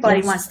 right? Everybody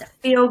Yes. wants to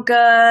feel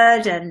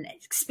good and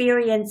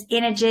experience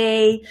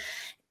energy,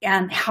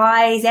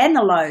 highs and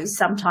the lows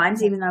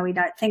sometimes, even though we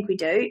don't think we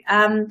do.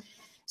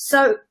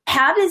 So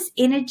how does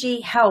energy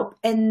help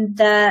in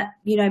the,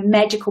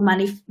 magical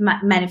money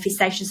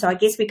manifestation? So I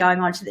guess we're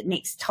going on to the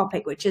next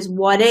topic, which is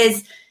what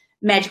is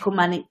magical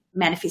money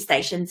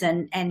manifestations,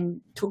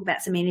 and talk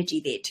about some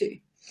energy there too.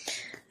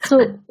 So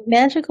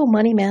magical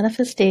money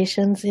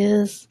manifestations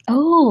is,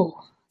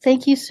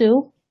 thank you,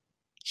 Sue.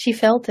 She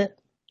felt it.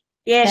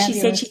 Yeah, Fabulous.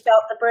 She said she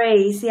felt the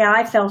breeze. Yeah,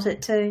 I felt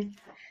it too.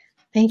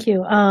 Thank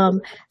you.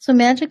 So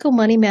magical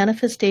money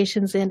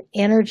manifestations and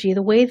energy,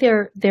 the way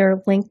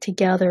they're linked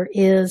together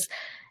is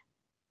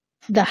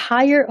the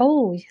higher.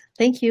 Oh,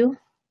 thank you.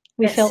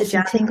 We felt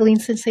some tingling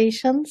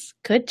sensations.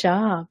 Good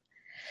job.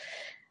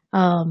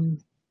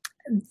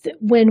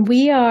 When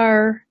we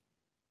are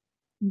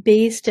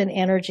based in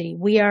energy,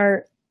 we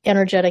are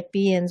energetic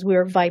beings. We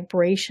are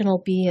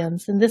vibrational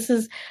beings, and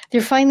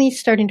they're finally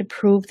starting to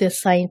prove this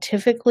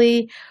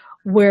scientifically,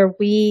 where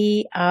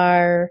we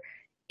are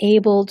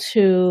able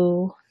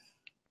to.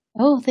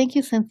 Oh, thank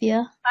you,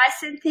 Cynthia. Hi,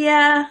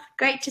 Cynthia.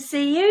 Great to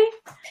see you.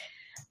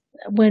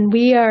 When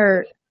we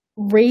are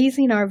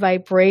raising our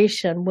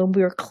vibration, when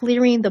we're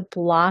clearing the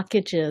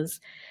blockages,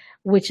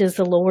 which is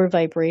the lower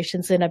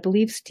vibrations, and I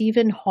believe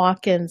Stephen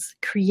Hawkins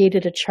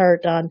created a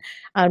chart on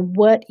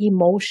what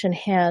emotion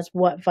has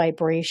what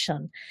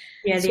vibration.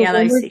 Yeah, so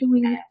when we're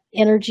doing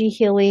energy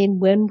healing,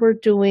 when we're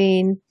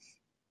doing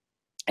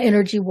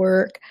energy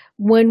work,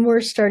 when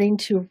we're starting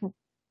to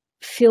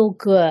feel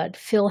good,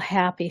 feel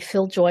happy,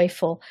 feel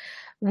joyful,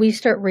 we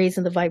start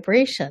raising the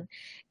vibration.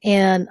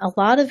 And a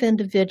lot of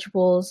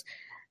individuals,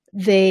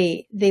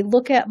 they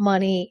look at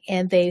money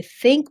and they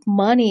think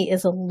money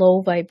is a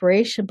low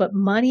vibration, but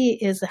money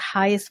is the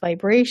highest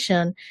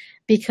vibration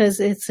because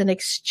it's an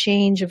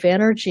exchange of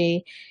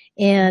energy.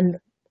 And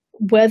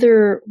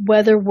whether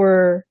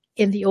we're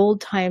in the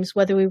old times,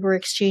 whether we were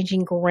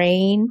exchanging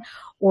grain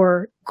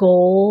or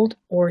gold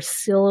or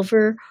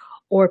silver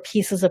or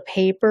pieces of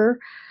paper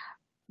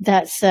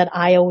that said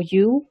I owe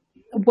you,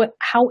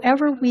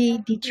 however we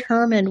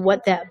determined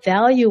what that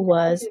value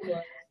was,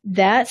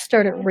 that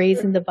started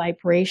raising the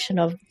vibration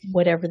of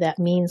whatever that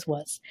means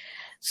was.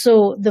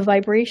 So the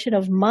vibration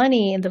of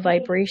money and the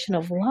vibration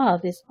of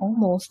love is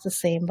almost the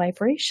same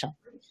vibration.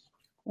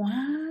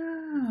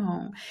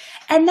 Wow.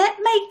 And that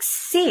makes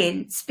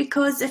sense,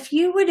 because if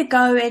you were to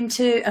go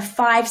into a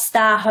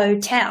 5-star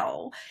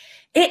hotel,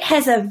 it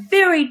has a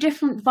very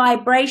different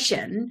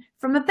vibration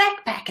from a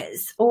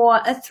backpackers or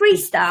a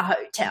 3-star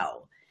hotel.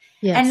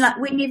 Yes. And like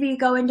whenever you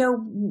go into,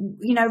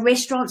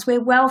 restaurants where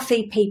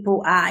wealthy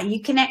people are,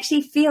 you can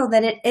actually feel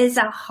that it is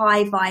a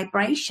high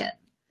vibration.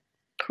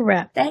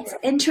 Correct. That's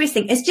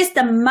interesting. It's just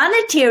the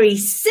monetary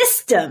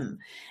system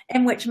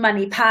in which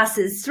money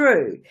passes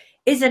through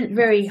isn't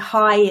very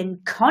high in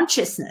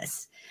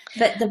consciousness,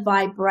 but the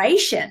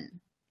vibration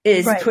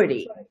is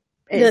pretty.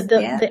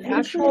 The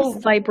actual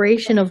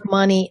vibration of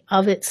money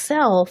of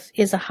itself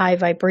is a high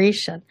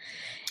vibration.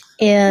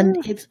 And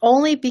it's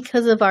only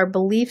because of our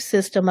belief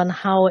system on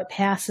how it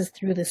passes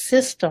through the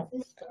system.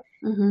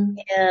 Mm-hmm.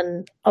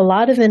 And a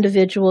lot of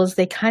individuals,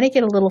 they kind of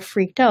get a little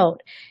freaked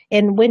out.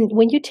 And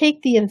when you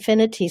take the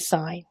infinity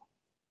sign,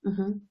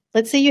 mm-hmm.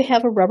 Let's say you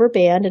have a rubber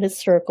band in a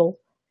circle,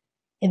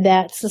 and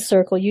that's the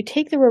circle. You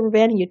take the rubber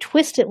band and you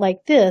twist it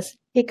like this,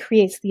 it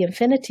creates the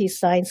infinity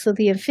sign. So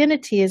the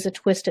infinity is a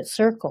twisted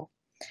circle.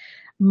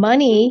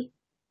 Money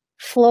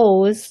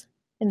flows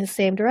in the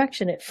same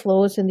direction. It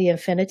flows in the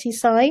infinity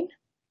sign,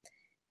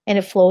 and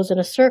it flows in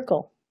a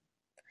circle.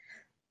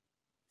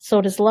 So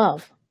does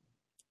love.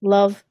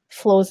 Love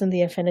flows in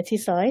the infinity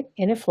sign,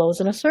 and it flows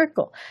in a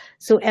circle.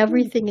 So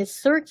everything is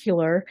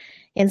circular.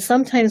 And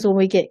sometimes when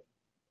we get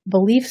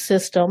belief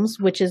systems,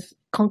 which is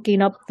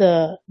clunking up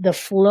the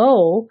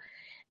flow,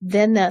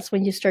 then that's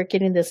when you start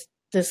getting this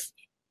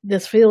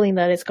feeling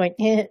that it's going,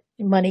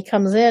 money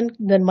comes in,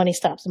 then money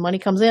stops. And money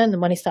comes in, then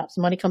money stops.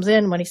 And money comes in,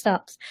 and money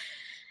stops.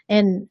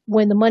 And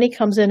when the money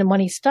comes in and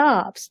money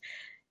stops,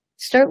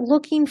 start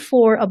looking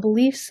for a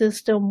belief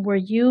system where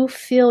you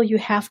feel you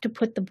have to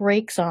put the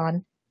brakes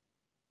on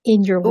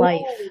in your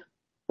life.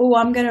 Oh,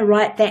 I'm going to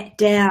write that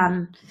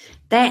down.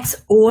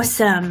 That's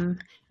awesome.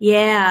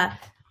 Yeah.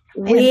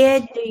 Where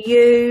do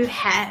you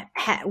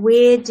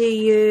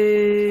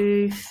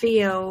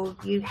feel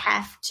you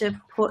have to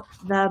put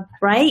the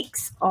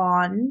brakes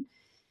on?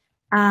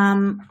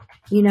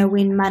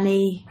 When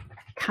money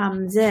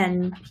comes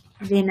in,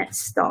 then it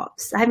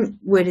stops. I haven't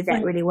worded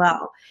that really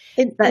well.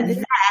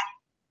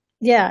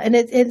 Yeah, and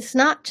it's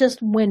not just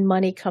when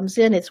money comes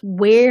in, it's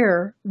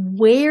where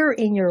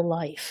in your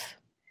life.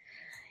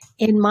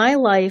 in my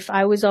life,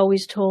 I was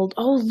always told,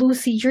 "Oh,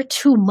 Lucy, you're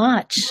too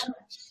much."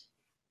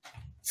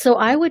 So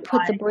I would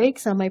put the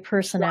brakes on my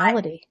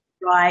personality.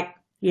 Right.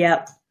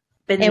 Yep.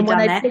 And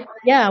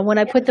when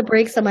I put the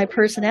brakes on my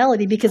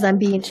personality because I'm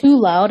being too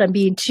loud, I'm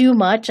being too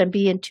much, I'm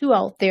being too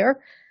out there,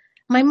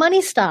 my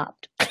money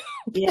stopped.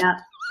 Yeah.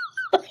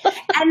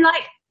 And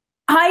like,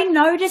 I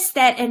noticed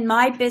that in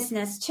my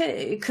business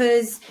too,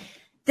 because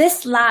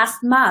this last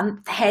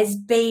month has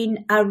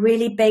been a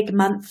really big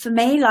month for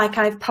me. Like,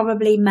 I've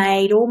probably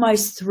made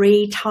almost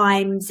 3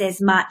 times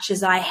as much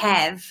as I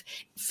have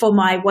for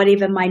my,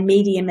 whatever my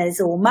medium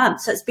is all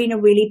month. So it's been a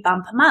really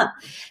bumper month.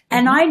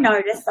 And I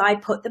noticed I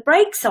put the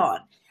brakes on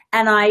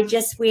and I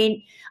just went,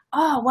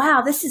 oh,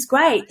 wow, this is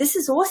great. This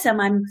is awesome.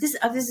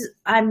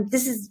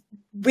 This is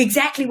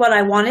exactly what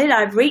I wanted.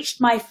 I've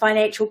reached my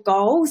financial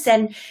goals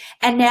and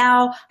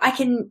now I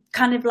can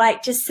kind of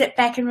like just sit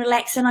back and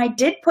relax. And I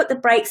did put the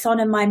brakes on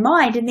in my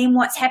mind. And then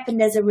what's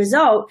happened as a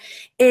result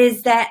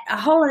is that a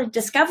whole lot of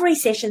discovery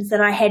sessions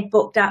that I had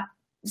booked up,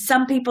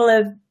 some people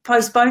have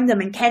postponed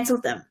them and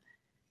cancelled them.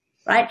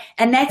 Right.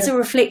 And that's a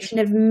reflection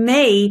of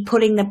me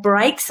putting the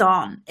brakes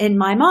on in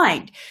my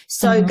mind.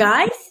 So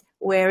guys,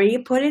 where are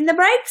you putting the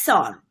brakes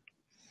on?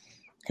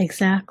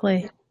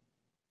 Exactly.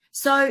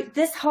 So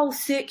this whole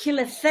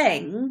circular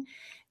thing,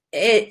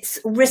 it's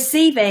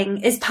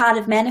receiving is part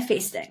of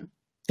manifesting.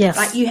 Yes.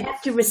 Right? You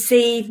have to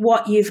receive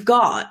what you've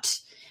got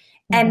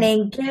and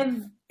then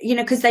give,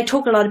 because they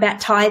talk a lot about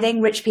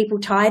tithing. Rich people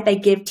tithe, they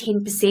give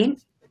 10%.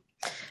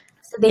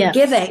 So they're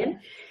giving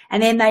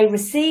and then they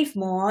receive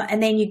more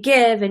and then you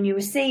give and you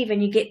receive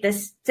and you get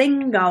this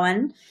thing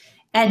going.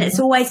 And it's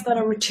always got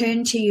to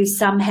return to you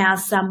somehow,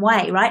 some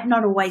way, right?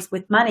 Not always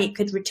with money. It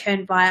could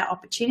return via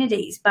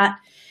opportunities, but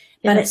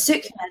it's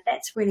circular.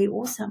 That's really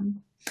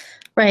awesome.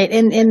 Right.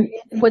 And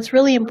what's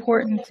really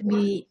important to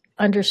be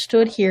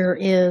understood here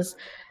is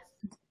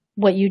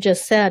what you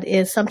just said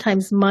is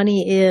sometimes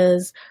money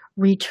is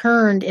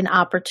returned in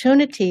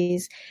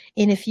opportunities.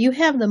 And if you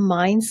have the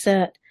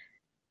mindset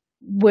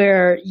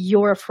where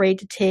you're afraid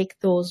to take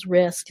those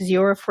risks,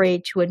 you're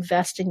afraid to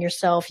invest in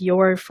yourself,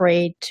 you're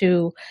afraid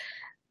to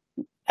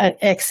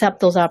accept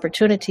those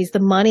opportunities, the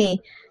money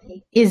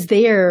is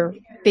there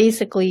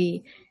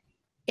basically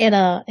in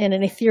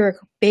an etheric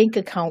bank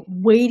account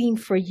waiting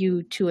for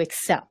you to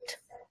accept.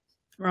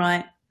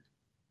 Right.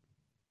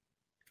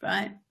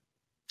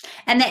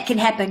 And that can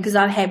happen because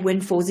I've had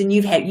windfalls and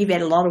you've had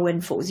a lot of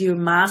windfalls. You're a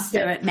master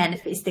at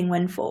manifesting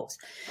windfalls.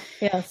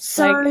 Yes.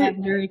 So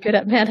I'm very good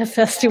at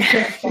manifesting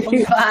windfalls.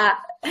 You are.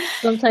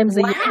 Sometimes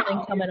a year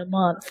can come in a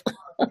month.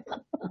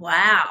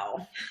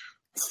 Wow.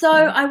 So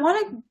I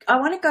want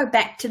to go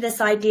back to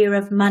this idea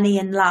of money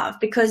and love,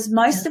 because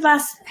most of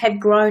us have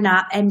grown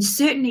up, and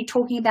certainly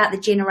talking about the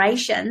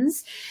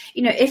generations,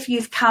 if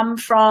you've come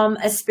from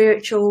a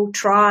spiritual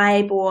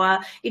tribe or,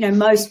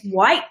 most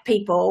white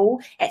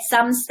people at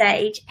some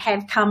stage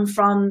have come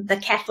from the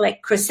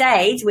Catholic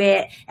Crusades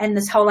and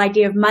this whole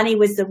idea of money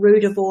was the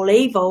root of all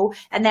evil.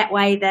 And that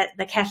way that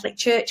the Catholic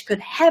Church could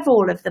have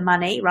all of the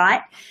money,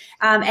 right?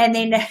 And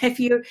then if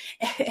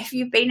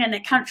you've been in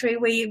a country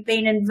where you've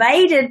been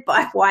invaded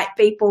by white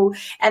people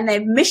and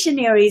the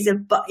missionaries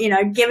have,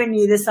 given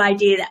you this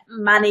idea that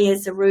money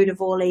is the root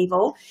of all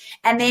evil.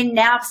 And then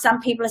now some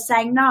people are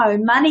saying, no,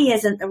 money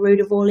isn't the root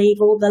of all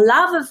evil. The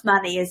love of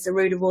money is the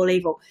root of all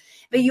evil.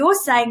 But you're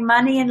saying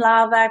money and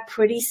love are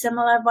pretty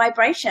similar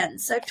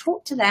vibrations. So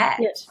talk to that.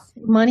 Yes.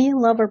 Money and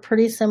love are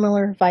pretty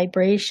similar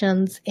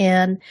vibrations,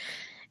 and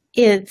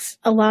it's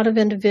a lot of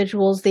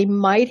individuals, they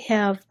might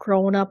have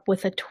grown up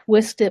with a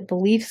twisted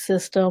belief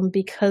system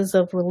because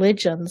of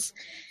religions.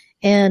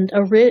 And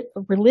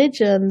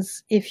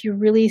religions, if you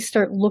really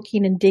start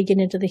looking and digging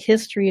into the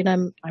history, and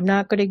I'm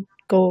not going to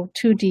go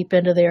too deep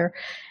into there,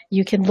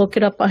 you can look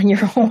it up on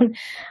your own,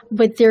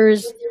 but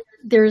there's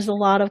a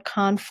lot of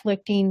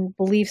conflicting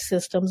belief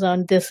systems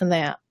on this and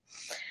that.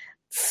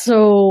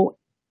 So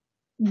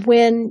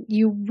when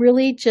you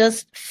really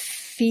just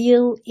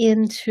feel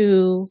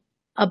into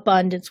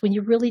abundance, when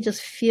you really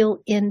just feel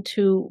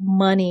into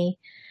money,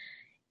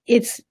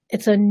 it's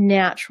a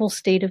natural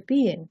state of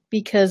being,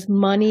 because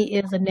money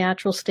is a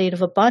natural state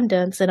of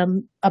abundance,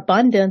 and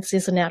abundance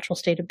is a natural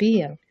state of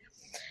being.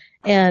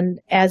 And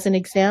as an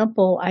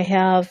example, I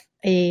have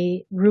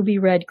a ruby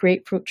red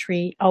grapefruit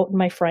tree out in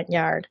my front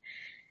yard.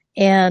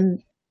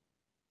 And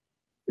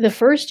the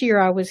first year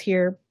I was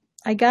here,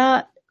 I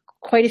got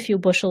quite a few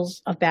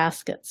bushels of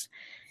baskets,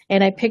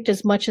 and I picked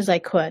as much as I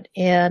could,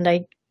 and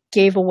I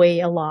gave away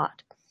a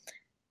lot.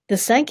 The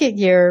second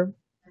year,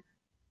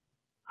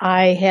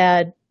 I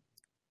had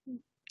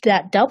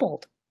that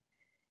doubled.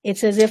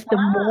 It's as if the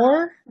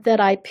more that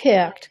I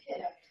picked,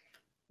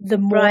 the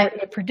more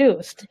it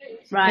produced.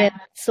 Right.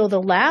 And so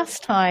the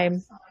last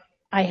time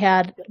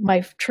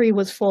my tree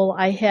was full,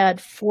 I had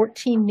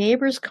 14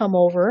 neighbors come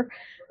over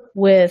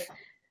with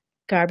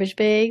garbage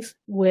bags,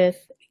 with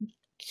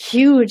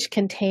huge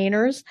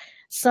containers.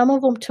 Some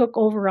of them took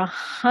over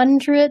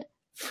 100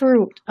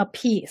 fruit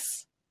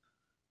apiece,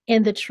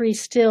 and the tree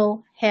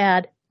still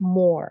had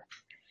more.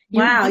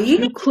 Wow, you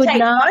could take photos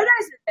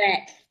of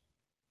that.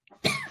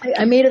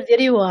 I made a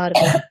video out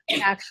of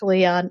it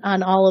actually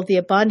on all of the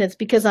abundance,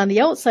 because on the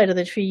outside of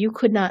the tree you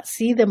could not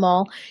see them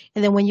all,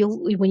 and then when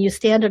you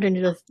stand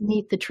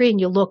underneath the tree and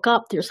you look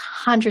up, there's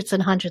hundreds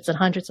and hundreds and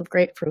hundreds of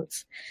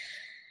grapefruits.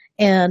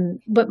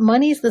 But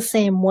money's the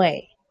same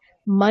way.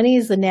 Money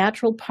is the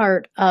natural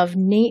part of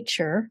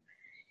nature.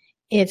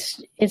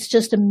 It's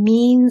just a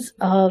means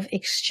of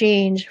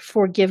exchange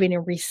for giving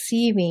and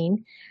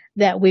receiving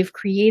that we've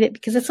created,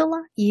 because it's a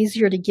lot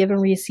easier to give and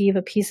receive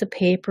a piece of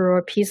paper or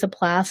a piece of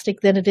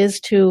plastic than it is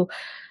to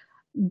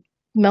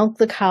milk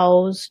the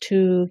cows,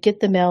 to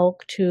get the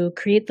milk, to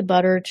create the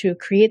butter, to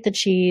create the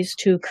cheese,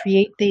 to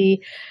create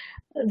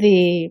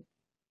the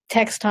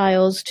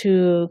textiles,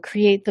 to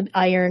create the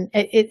iron.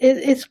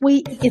 It's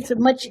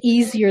much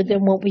easier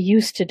than what we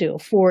used to do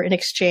for an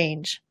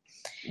exchange.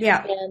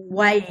 Yeah, and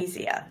way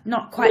easier.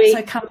 Not quite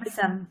so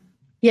cumbersome.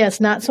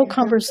 Yes, not so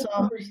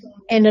cumbersome.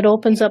 And it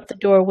opens up the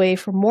doorway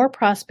for more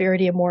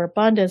prosperity and more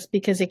abundance,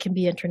 because it can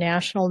be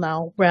international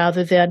now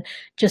rather than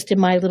just in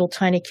my little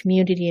tiny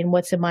community and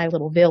what's in my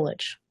little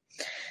village.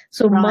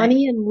 So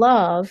money and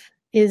love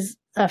is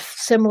a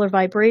similar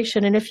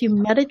vibration. And if you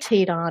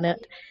meditate on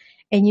it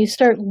and you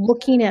start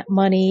looking at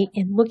money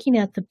and looking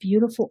at the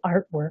beautiful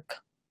artwork,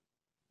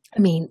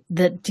 I mean,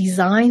 the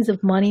designs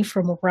of money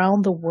from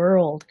around the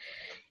world,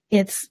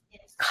 it's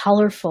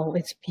colorful,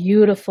 it's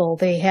beautiful.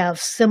 They have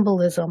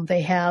symbolism. They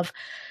have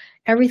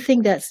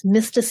everything that's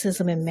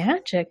mysticism and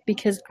magic,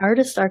 because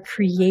artists are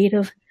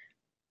creative,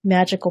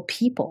 magical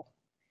people.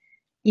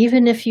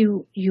 Even if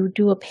you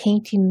do a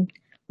painting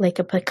like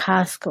a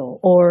Picasso,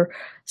 or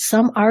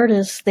some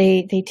artists,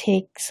 they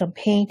take some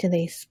paint and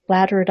they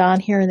splatter it on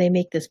here and they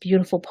make this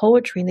beautiful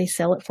poetry and they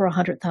sell it for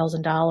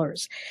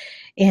 $100,000.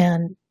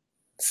 And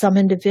some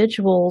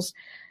individuals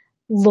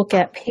look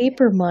at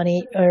paper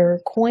money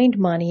or coined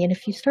money, and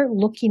if you start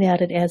looking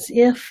at it as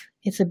if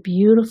it's a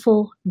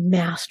beautiful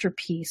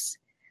masterpiece,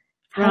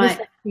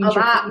 of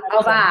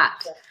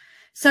art.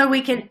 So we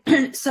can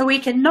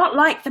not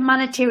like the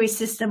monetary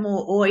system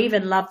or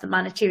even love the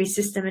monetary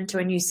system into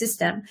a new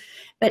system,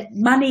 but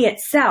money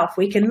itself,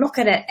 we can look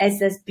at it as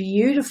this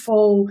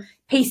beautiful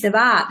piece of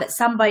art that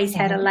somebody's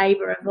had a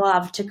labor of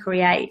love to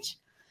create.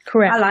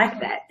 Correct. I like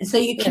that. So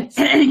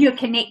you're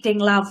connecting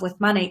love with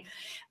money.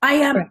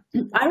 I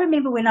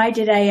remember when I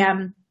did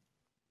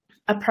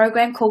a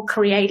program called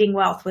Creating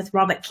Wealth with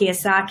Robert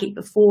Kiyosaki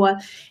before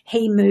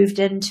he moved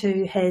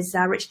into his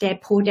Rich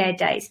Dad, Poor Dad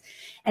days.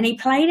 And he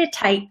played a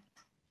tape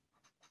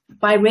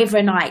by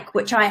Reverend Ike,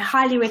 which I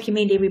highly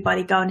recommend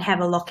everybody go and have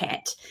a look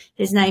at.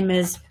 His name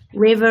is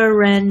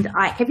Reverend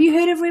Ike. Have you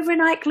heard of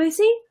Reverend Ike,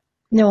 Lucy?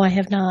 No, I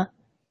have not.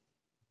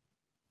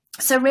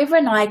 So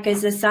Reverend Ike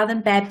is a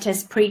Southern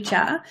Baptist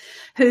preacher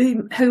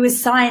who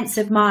is science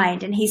of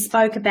mind, and he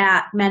spoke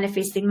about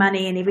manifesting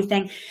money and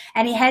everything.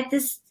 And he had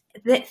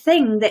that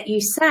thing that you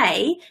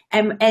say,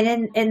 and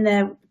in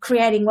the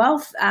Creating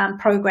Wealth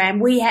program,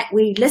 we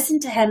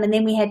listened to him, and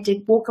then we had to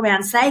walk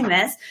around saying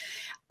this: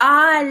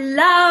 I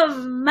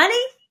love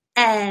money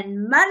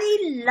and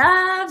money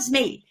loves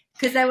me,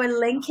 because they were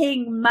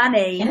linking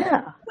money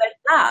with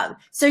love.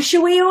 So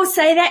should we all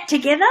say that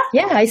together?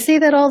 Yeah, I say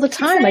that all the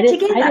time. I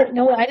didn't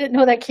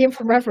know that came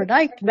from Reverend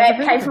Ike.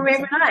 That came from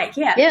Reverend Ike,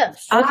 yeah.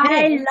 Yes.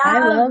 Okay. I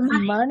love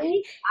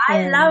money.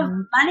 I love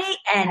money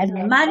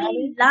and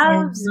money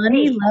loves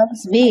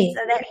me.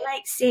 So that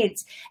makes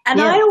sense. And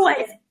yes.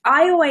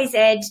 I always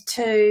add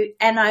to,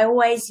 and I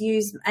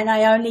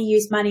only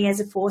use money as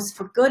a force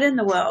for good in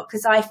the world,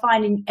 because I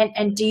find,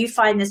 and do you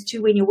find this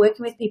too when you're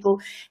working with people,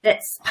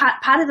 that's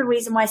part of the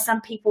reason why some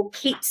people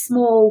keep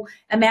small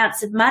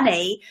amounts of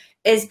money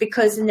is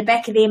because in the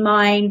back of their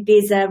mind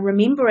there's a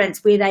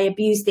remembrance where they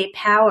abuse their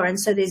power, and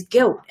so there's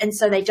guilt, and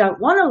so they don't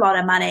want a lot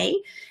of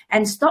money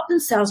and stop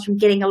themselves from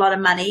getting a lot of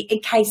money in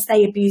case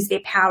they abuse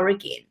their power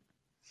again.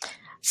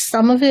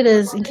 Some of it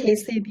is in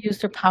case they abuse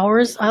their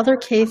powers. Other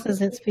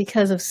cases, it's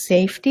because of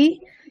safety,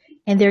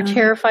 and they're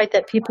terrified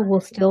that people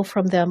will steal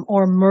from them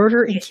or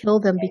murder and kill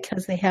them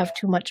because they have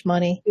too much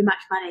money. Too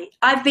much money.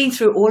 I've been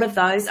through all of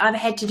those. I've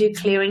had to do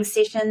clearing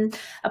session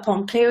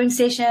upon clearing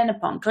session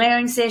upon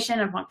clearing session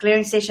upon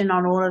clearing session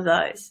on all of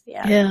those.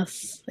 Yeah.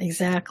 Yes,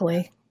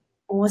 exactly.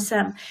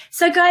 Awesome.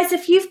 So guys,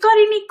 if you've got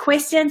any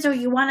questions or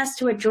you want us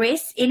to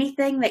address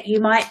anything that you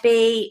might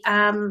be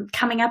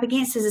coming up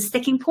against as a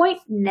sticking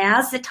point,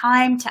 now's the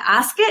time to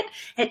ask it.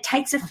 It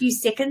takes a few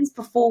seconds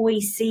before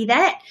we see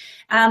that.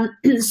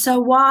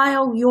 So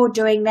while you're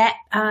doing that,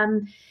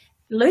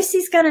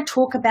 Lucy's going to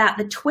talk about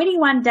the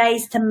 21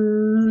 days to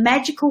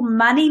magical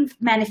money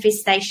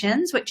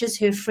manifestations, which is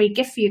her free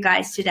gift for you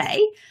guys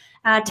today.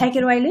 Take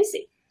it away,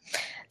 Lucy.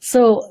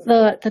 So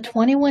the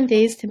 21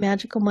 days to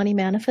magical money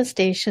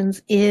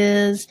manifestations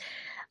is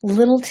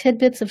little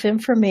tidbits of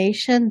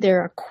information.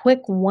 They're a quick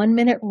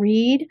 1-minute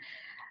read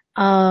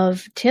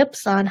of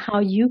tips on how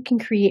you can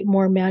create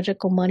more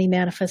magical money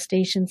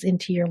manifestations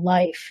into your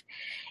life.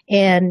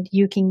 And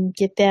you can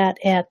get that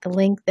at the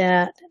link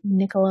that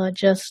Nicola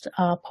just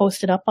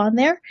posted up on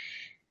there.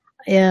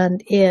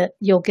 And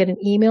you'll get an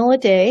email a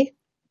day.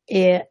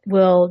 It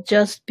will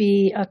just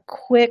be a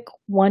quick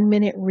 1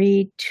 minute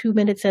read, 2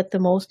 minutes at the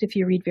most if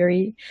you read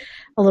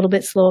a little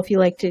bit slow if you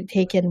like to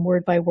take in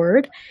word by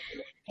word.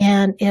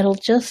 And it'll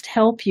just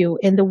help you.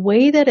 And the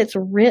way that it's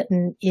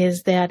written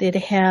is that it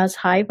has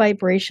high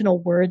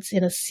vibrational words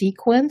in a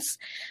sequence.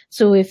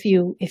 So if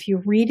you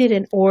read it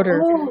in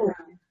order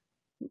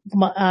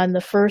on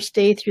the first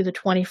day through the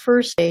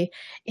 21st day,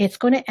 it's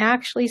going to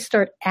actually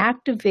start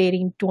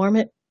activating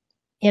dormant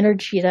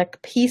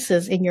energetic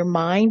pieces in your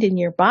mind and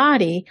your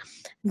body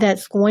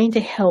that's going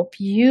to help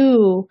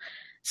you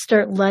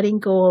start letting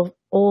go of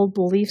old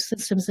belief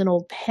systems and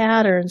old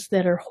patterns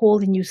that are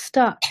holding you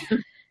stuck.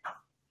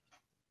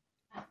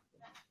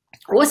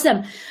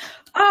 Awesome.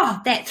 Oh,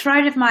 that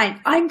throat of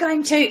mine. I'm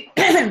going to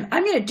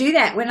do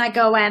that when I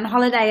go away on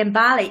holiday in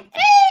Bali.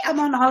 I'm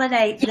on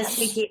holiday this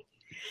weekend.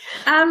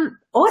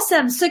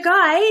 Awesome. So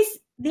guys,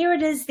 there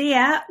it is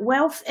there.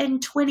 Wealth in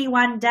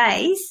 21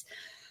 days.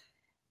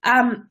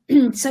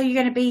 So you're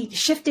going to be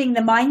shifting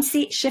the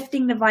mindset,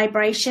 shifting the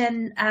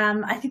vibration.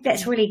 I think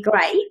that's really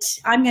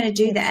great. I'm going to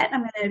do that.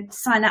 I'm going to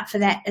sign up for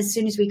that as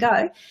soon as we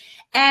go.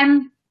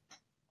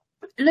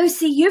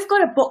 Lucy, you've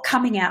got a book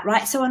coming out,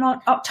 right? So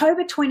on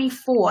October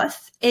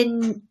 24th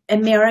in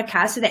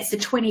America, so that's the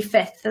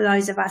 25th for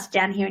those of us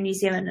down here in New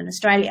Zealand and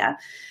Australia,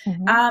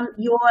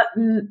 your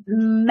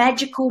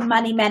Magical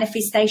Money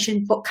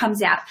Manifestation book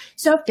comes out.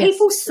 So if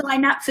people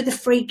sign up for the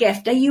free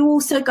gift, are you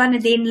also going to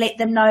then let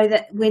them know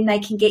that when they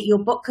can get your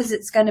book because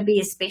it's going to be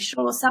a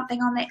special or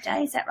something on that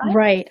day? Is that right?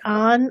 Right.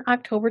 On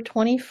October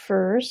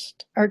 21st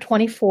or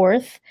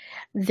 24th,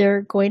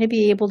 they're going to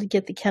be able to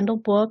get the Kindle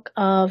book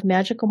of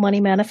Magical Money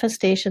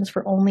Manifestations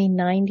for only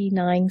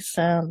 99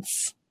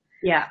 cents.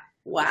 Yeah.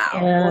 Wow.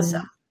 And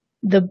awesome.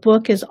 The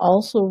book is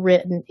also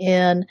written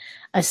in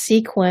a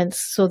sequence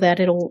so that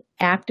it'll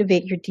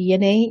activate your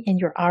DNA and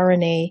your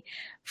RNA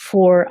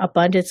for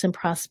abundance and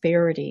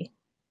prosperity.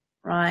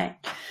 Right.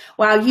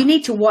 Well, you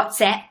need to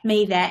WhatsApp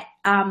me that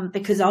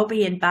because I'll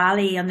be in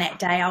Bali on that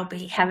day. I'll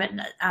be having,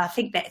 I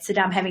think that's it,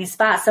 I'm having a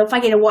spa. So if I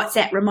get a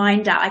WhatsApp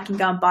reminder, I can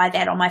go and buy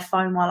that on my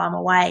phone while I'm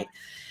away.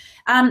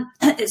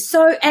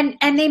 So then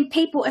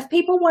if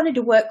people wanted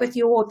to work with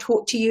you or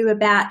talk to you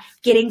about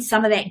getting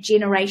some of that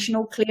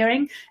generational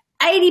clearing,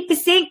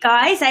 80%,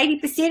 guys,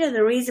 80% of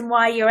the reason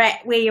why you're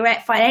at where you're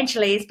at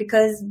financially is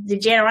because the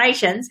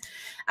generations.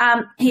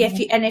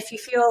 If you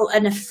feel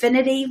an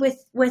affinity with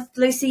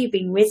Lucy, you've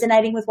been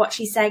resonating with what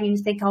she's saying and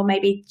you think, oh,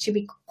 maybe it should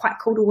be quite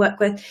cool to work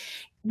with,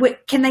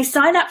 can they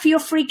sign up for your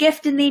free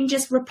gift and then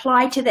just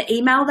reply to the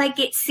email they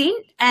get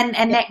sent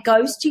and that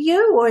goes to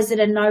you, or is it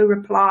a no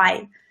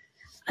reply?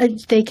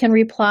 They can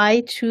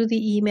reply to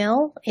the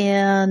email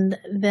and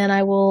then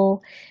I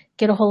will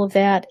get a hold of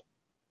that.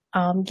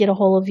 Get a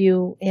hold of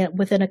you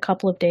within a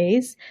couple of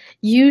days.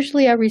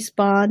 Usually I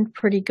respond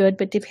pretty good,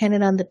 but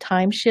depending on the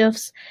time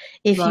shifts,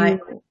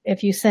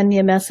 if you send me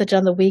a message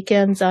on the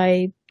weekends,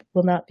 I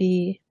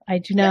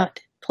do not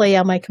play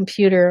on my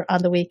computer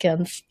on the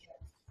weekends.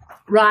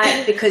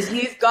 Right, because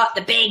you've got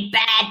the big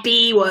bad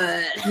B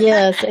word.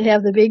 Yes, I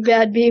have the big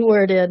bad B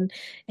word and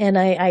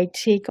I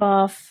take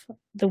off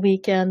the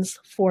weekends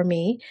for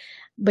me.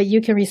 But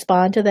you can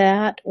respond to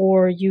that,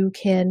 or you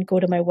can go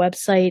to my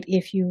website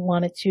if you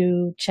wanted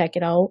to check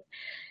it out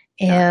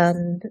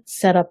and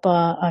set up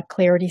a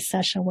clarity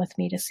session with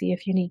me to see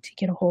if you need to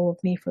get a hold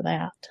of me for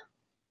that.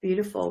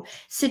 Beautiful.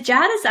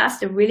 Sujata's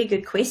asked a really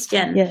good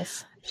question.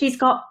 Yes. She's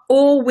got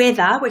all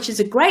weather, which is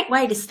a great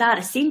way to start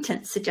a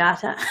sentence,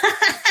 Sujata.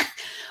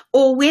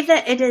 Or whether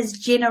it is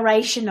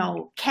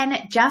generational, can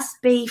it just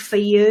be for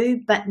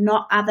you but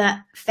not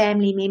other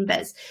family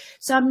members?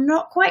 So I'm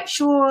not quite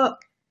sure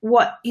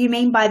what you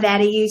mean by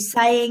that. Are you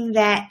saying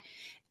that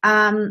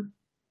I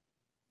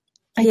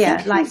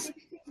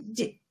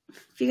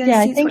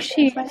think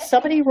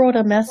somebody wrote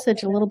a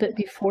message a little bit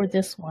before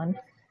this one.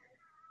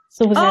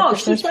 So was that the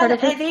first part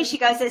of it? There she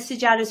goes. That's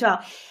Sujata as well.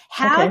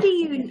 How do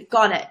you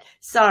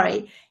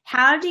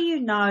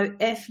know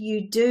if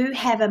you do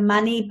have a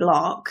money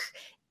block?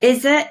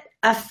 Is it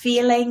a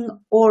feeling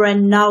or a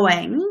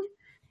knowing,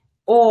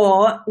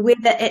 or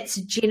whether it's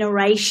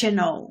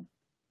generational?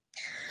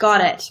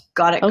 Got it.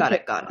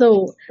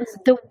 So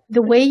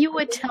the way you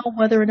would tell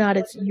whether or not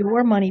it's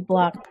your money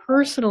block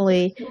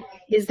personally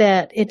is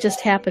that it just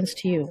happens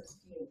to you.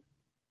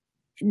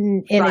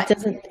 And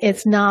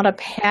it's not a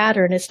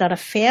pattern. It's not a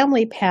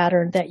family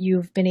pattern that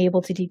you've been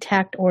able to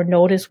detect or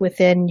notice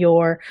within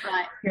your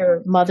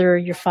mother,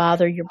 your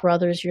father, your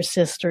brothers, your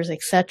sisters,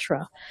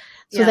 etc.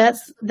 So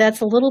that's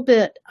a little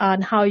bit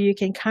on how you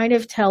can kind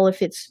of tell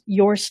if it's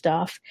your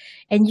stuff.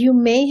 And you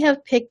may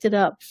have picked it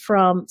up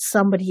from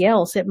somebody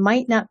else. It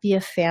might not be a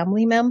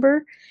family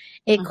member.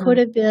 It could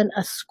have been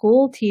a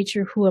school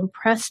teacher who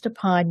impressed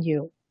upon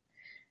you.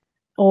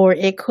 Or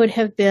it could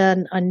have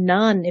been a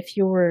nun if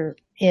you were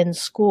in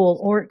school.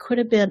 Or it could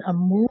have been a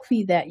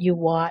movie that you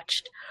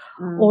watched.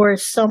 Or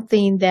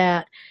something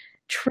that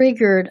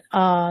triggered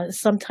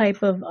some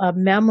type of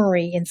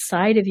memory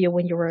inside of you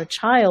when you were a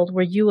child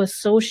where you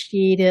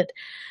associated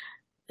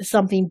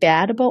something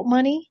bad about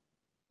money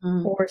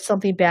or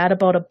something bad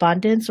about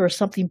abundance or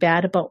something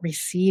bad about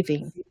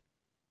receiving.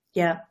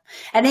 Yeah.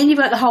 And then you've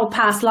got the whole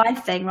past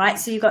life thing, right?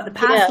 So you've got the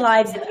past Yes.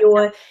 lives of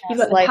you've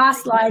got the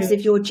past lives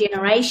of your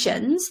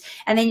generations,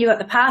 and then you've got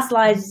the past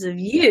lives of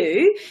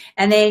you,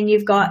 and then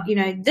you've got,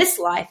 this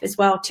life as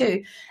well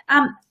too.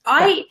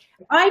 I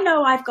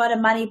know I've got a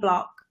money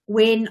block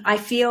when I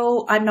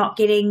feel I'm not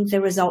getting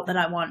the result that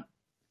I want.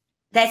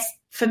 That's,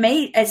 for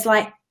me, it's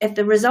like if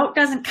the result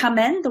doesn't come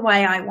in the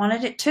way I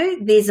wanted it to,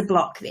 there's a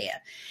block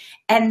there.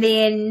 And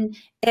then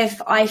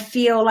if I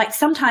feel like,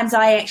 sometimes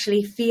I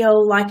actually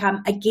feel like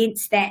I'm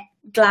against that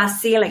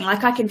glass ceiling,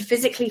 like I can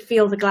physically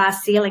feel the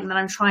glass ceiling that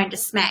I'm trying to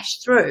smash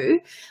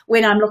through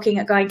when I'm looking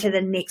at going to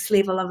the next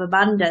level of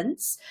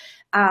abundance.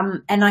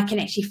 And I can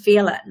actually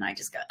feel it. And I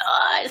just go,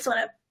 I just want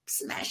to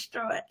smash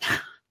through it.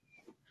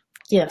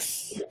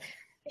 Yes.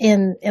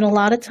 And a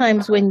lot of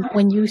times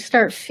when you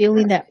start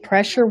feeling that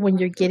pressure when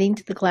you're getting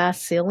to the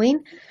glass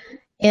ceiling,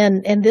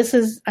 and this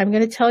is, I'm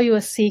going to tell you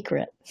a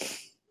secret.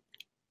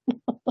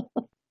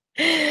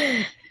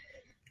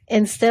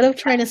 Instead of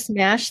trying to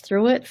smash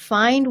through it,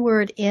 find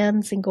where it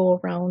ends and go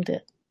around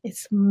it.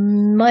 It's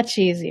much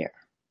easier.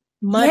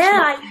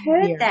 I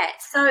heard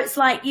that. So it's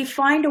like you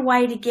find a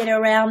way to get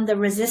around the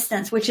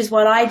resistance, which is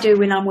what I do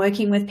when I'm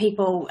working with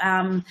people,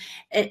 when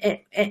I'm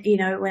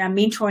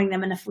mentoring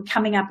them. And if we're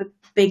coming up a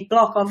big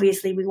block,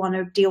 obviously we want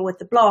to deal with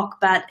the block,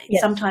 but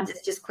sometimes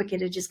it's just quicker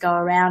to just go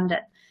around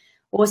it.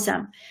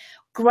 Awesome.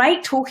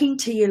 Great talking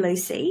to you,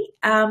 Lucy.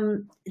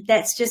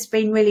 That's just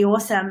been really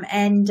awesome.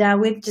 And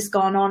we've just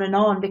gone on and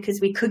on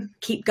because we could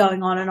keep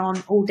going on and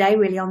on all day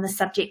really on this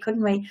subject,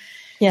 couldn't we?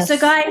 Yes. So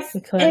guys,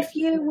 if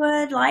you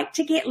would like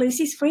to get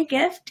Lucy's free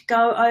gift,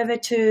 go over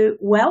to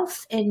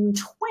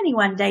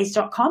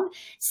wealthin21days.com,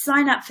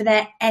 sign up for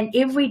that, and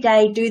every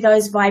day do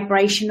those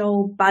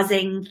vibrational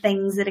buzzing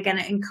things that are going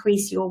to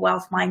increase your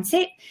wealth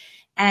mindset.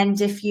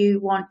 And if you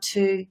want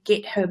to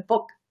get her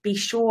book, be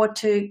sure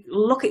to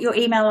look at your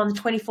email on the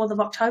 24th of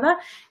October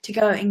to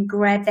go and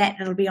grab that.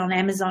 It'll be on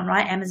Amazon,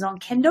 right? Amazon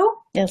Kindle.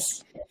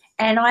 Yes.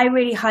 And I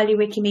really highly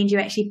recommend you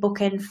actually book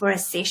in for a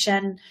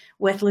session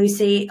with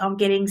Lucy on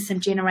getting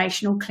some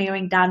generational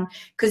clearing done,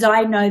 because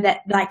I know that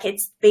like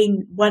it's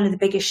been one of the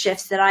biggest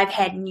shifts that I've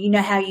had. And you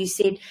know how you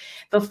said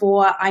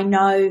before, I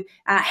know,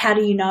 how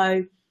do you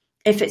know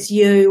if it's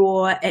you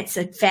or it's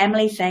a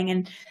family thing?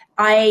 And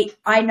I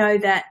know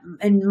that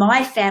in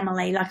my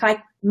family, like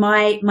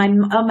my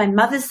on my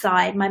mother's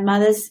side, my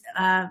mother's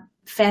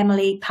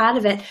family, part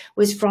of it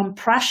was from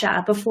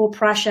Prussia before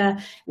Prussia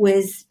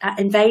was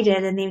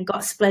invaded and then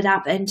got split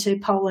up into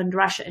Poland,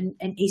 Russia,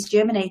 and East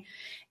Germany.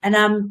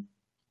 And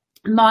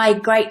my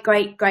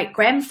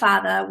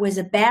great-great-great-grandfather was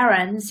a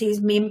baron. So he's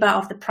a member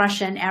of the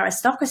Prussian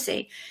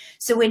aristocracy.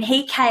 So when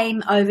he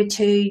came over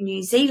to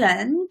New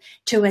Zealand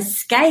to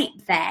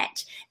escape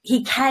that,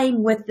 he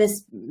came with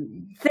this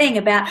thing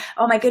about,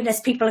 oh my goodness,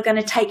 people are going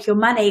to take your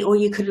money or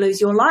you could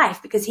lose your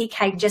life, because he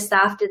came just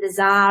after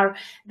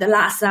the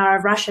last Tsar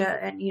of Russia,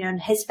 and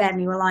and his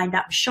family were lined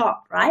up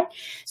shot, right?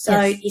 So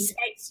he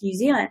escapes New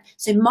Zealand.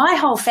 So my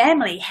whole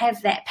family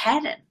have that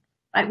pattern.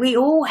 Like we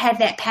all have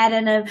that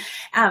pattern of,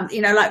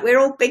 like we're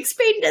all big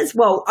spenders.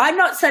 Well, I'm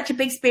not such a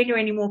big spender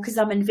anymore because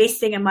I'm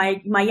investing, and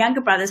my younger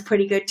brother's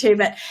pretty good too.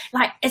 But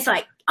like, it's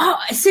like, oh,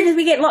 as soon as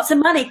we get lots of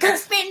money, go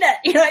spend it,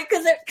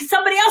 because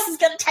somebody else is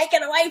going to take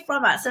it away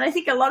from us. And I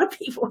think a lot of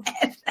people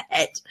have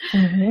that.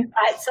 Mm-hmm.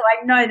 Right? So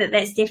I know that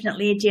that's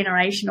definitely a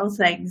generational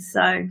thing.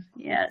 So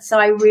yeah, so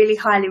I really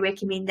highly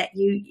recommend that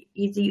you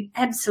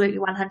absolutely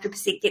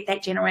 100% get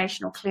that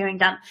generational clearing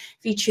done.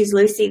 If you choose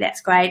Lucy,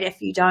 that's great.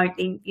 If you don't,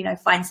 then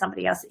find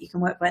somebody else that you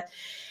can work with,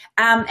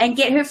 and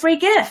get her free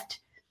gift.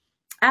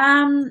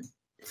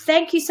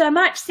 Thank you so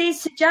much.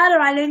 Says Sujata,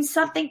 I learned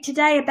something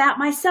today about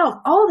myself.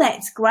 Oh,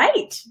 that's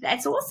great.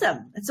 That's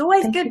awesome. It's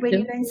always good when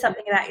you learn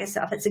something about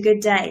yourself. It's a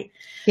good day.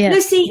 Yes.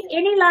 Lucy,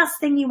 any last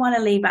thing you want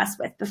to leave us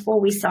with before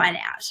we sign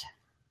out?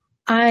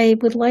 I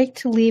would like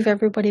to leave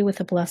everybody with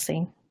a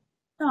blessing.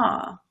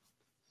 Oh.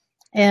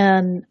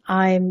 And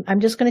I'm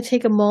just going to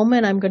take a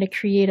moment. I'm going to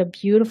create a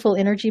beautiful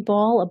energy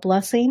ball, a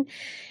blessing.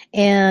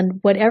 And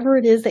whatever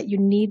it is that you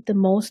need the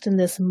most in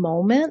this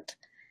moment,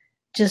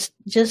 just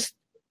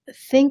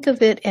think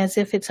of it as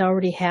if it's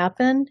already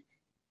happened,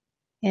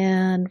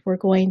 and we're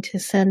going to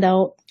send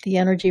out the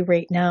energy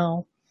right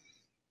now.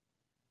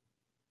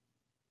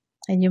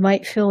 And you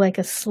might feel like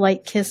a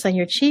slight kiss on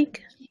your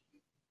cheek.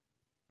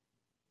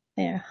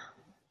 There.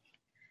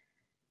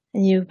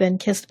 And you've been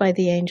kissed by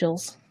the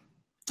angels.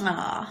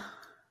 Ah,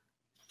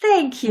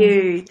 thank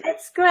you.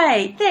 That's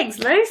great. Thanks,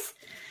 Luce.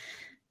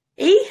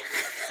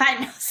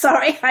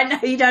 I know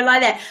you don't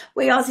like that.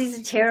 We Aussies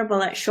are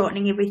terrible at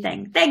shortening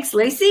everything. Thanks,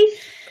 Lucy.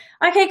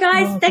 Okay,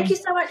 guys, thank you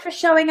so much for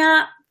showing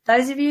up.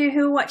 Those of you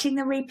who are watching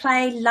the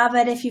replay, love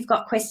it if you've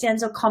got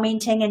questions or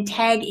commenting, and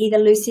tag either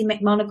Lucy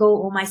McMonagle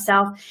or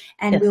myself,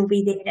 and we'll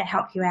be there to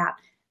help you out.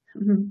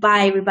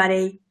 Bye,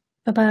 everybody.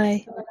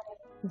 Bye-bye.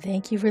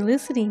 Thank you for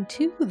listening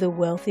to the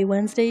Wealthy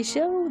Wednesday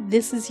Show.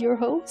 This is your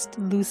host,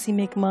 Lucy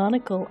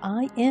McMonagle.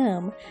 I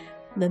am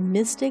the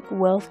Mystic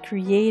Wealth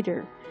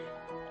Creator.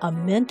 a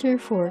mentor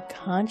for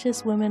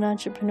conscious women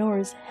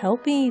entrepreneurs,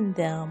 helping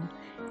them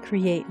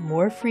create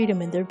more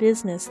freedom in their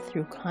business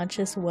through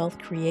conscious wealth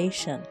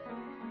creation.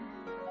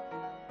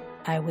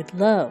 I would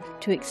love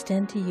to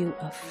extend to you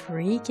a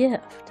free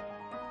gift.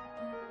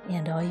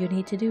 And all you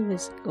need to do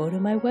is go to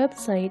my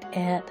website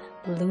at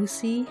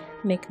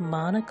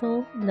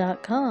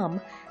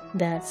lucymcmonagle.com.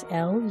 That's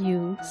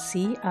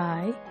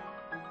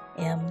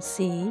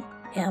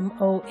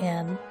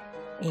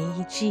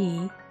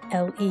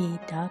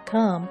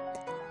LucyMcmonagle.com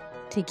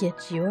to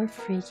get your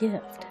free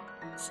gift.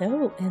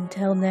 So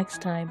until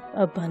next time,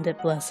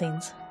 abundant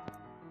blessings.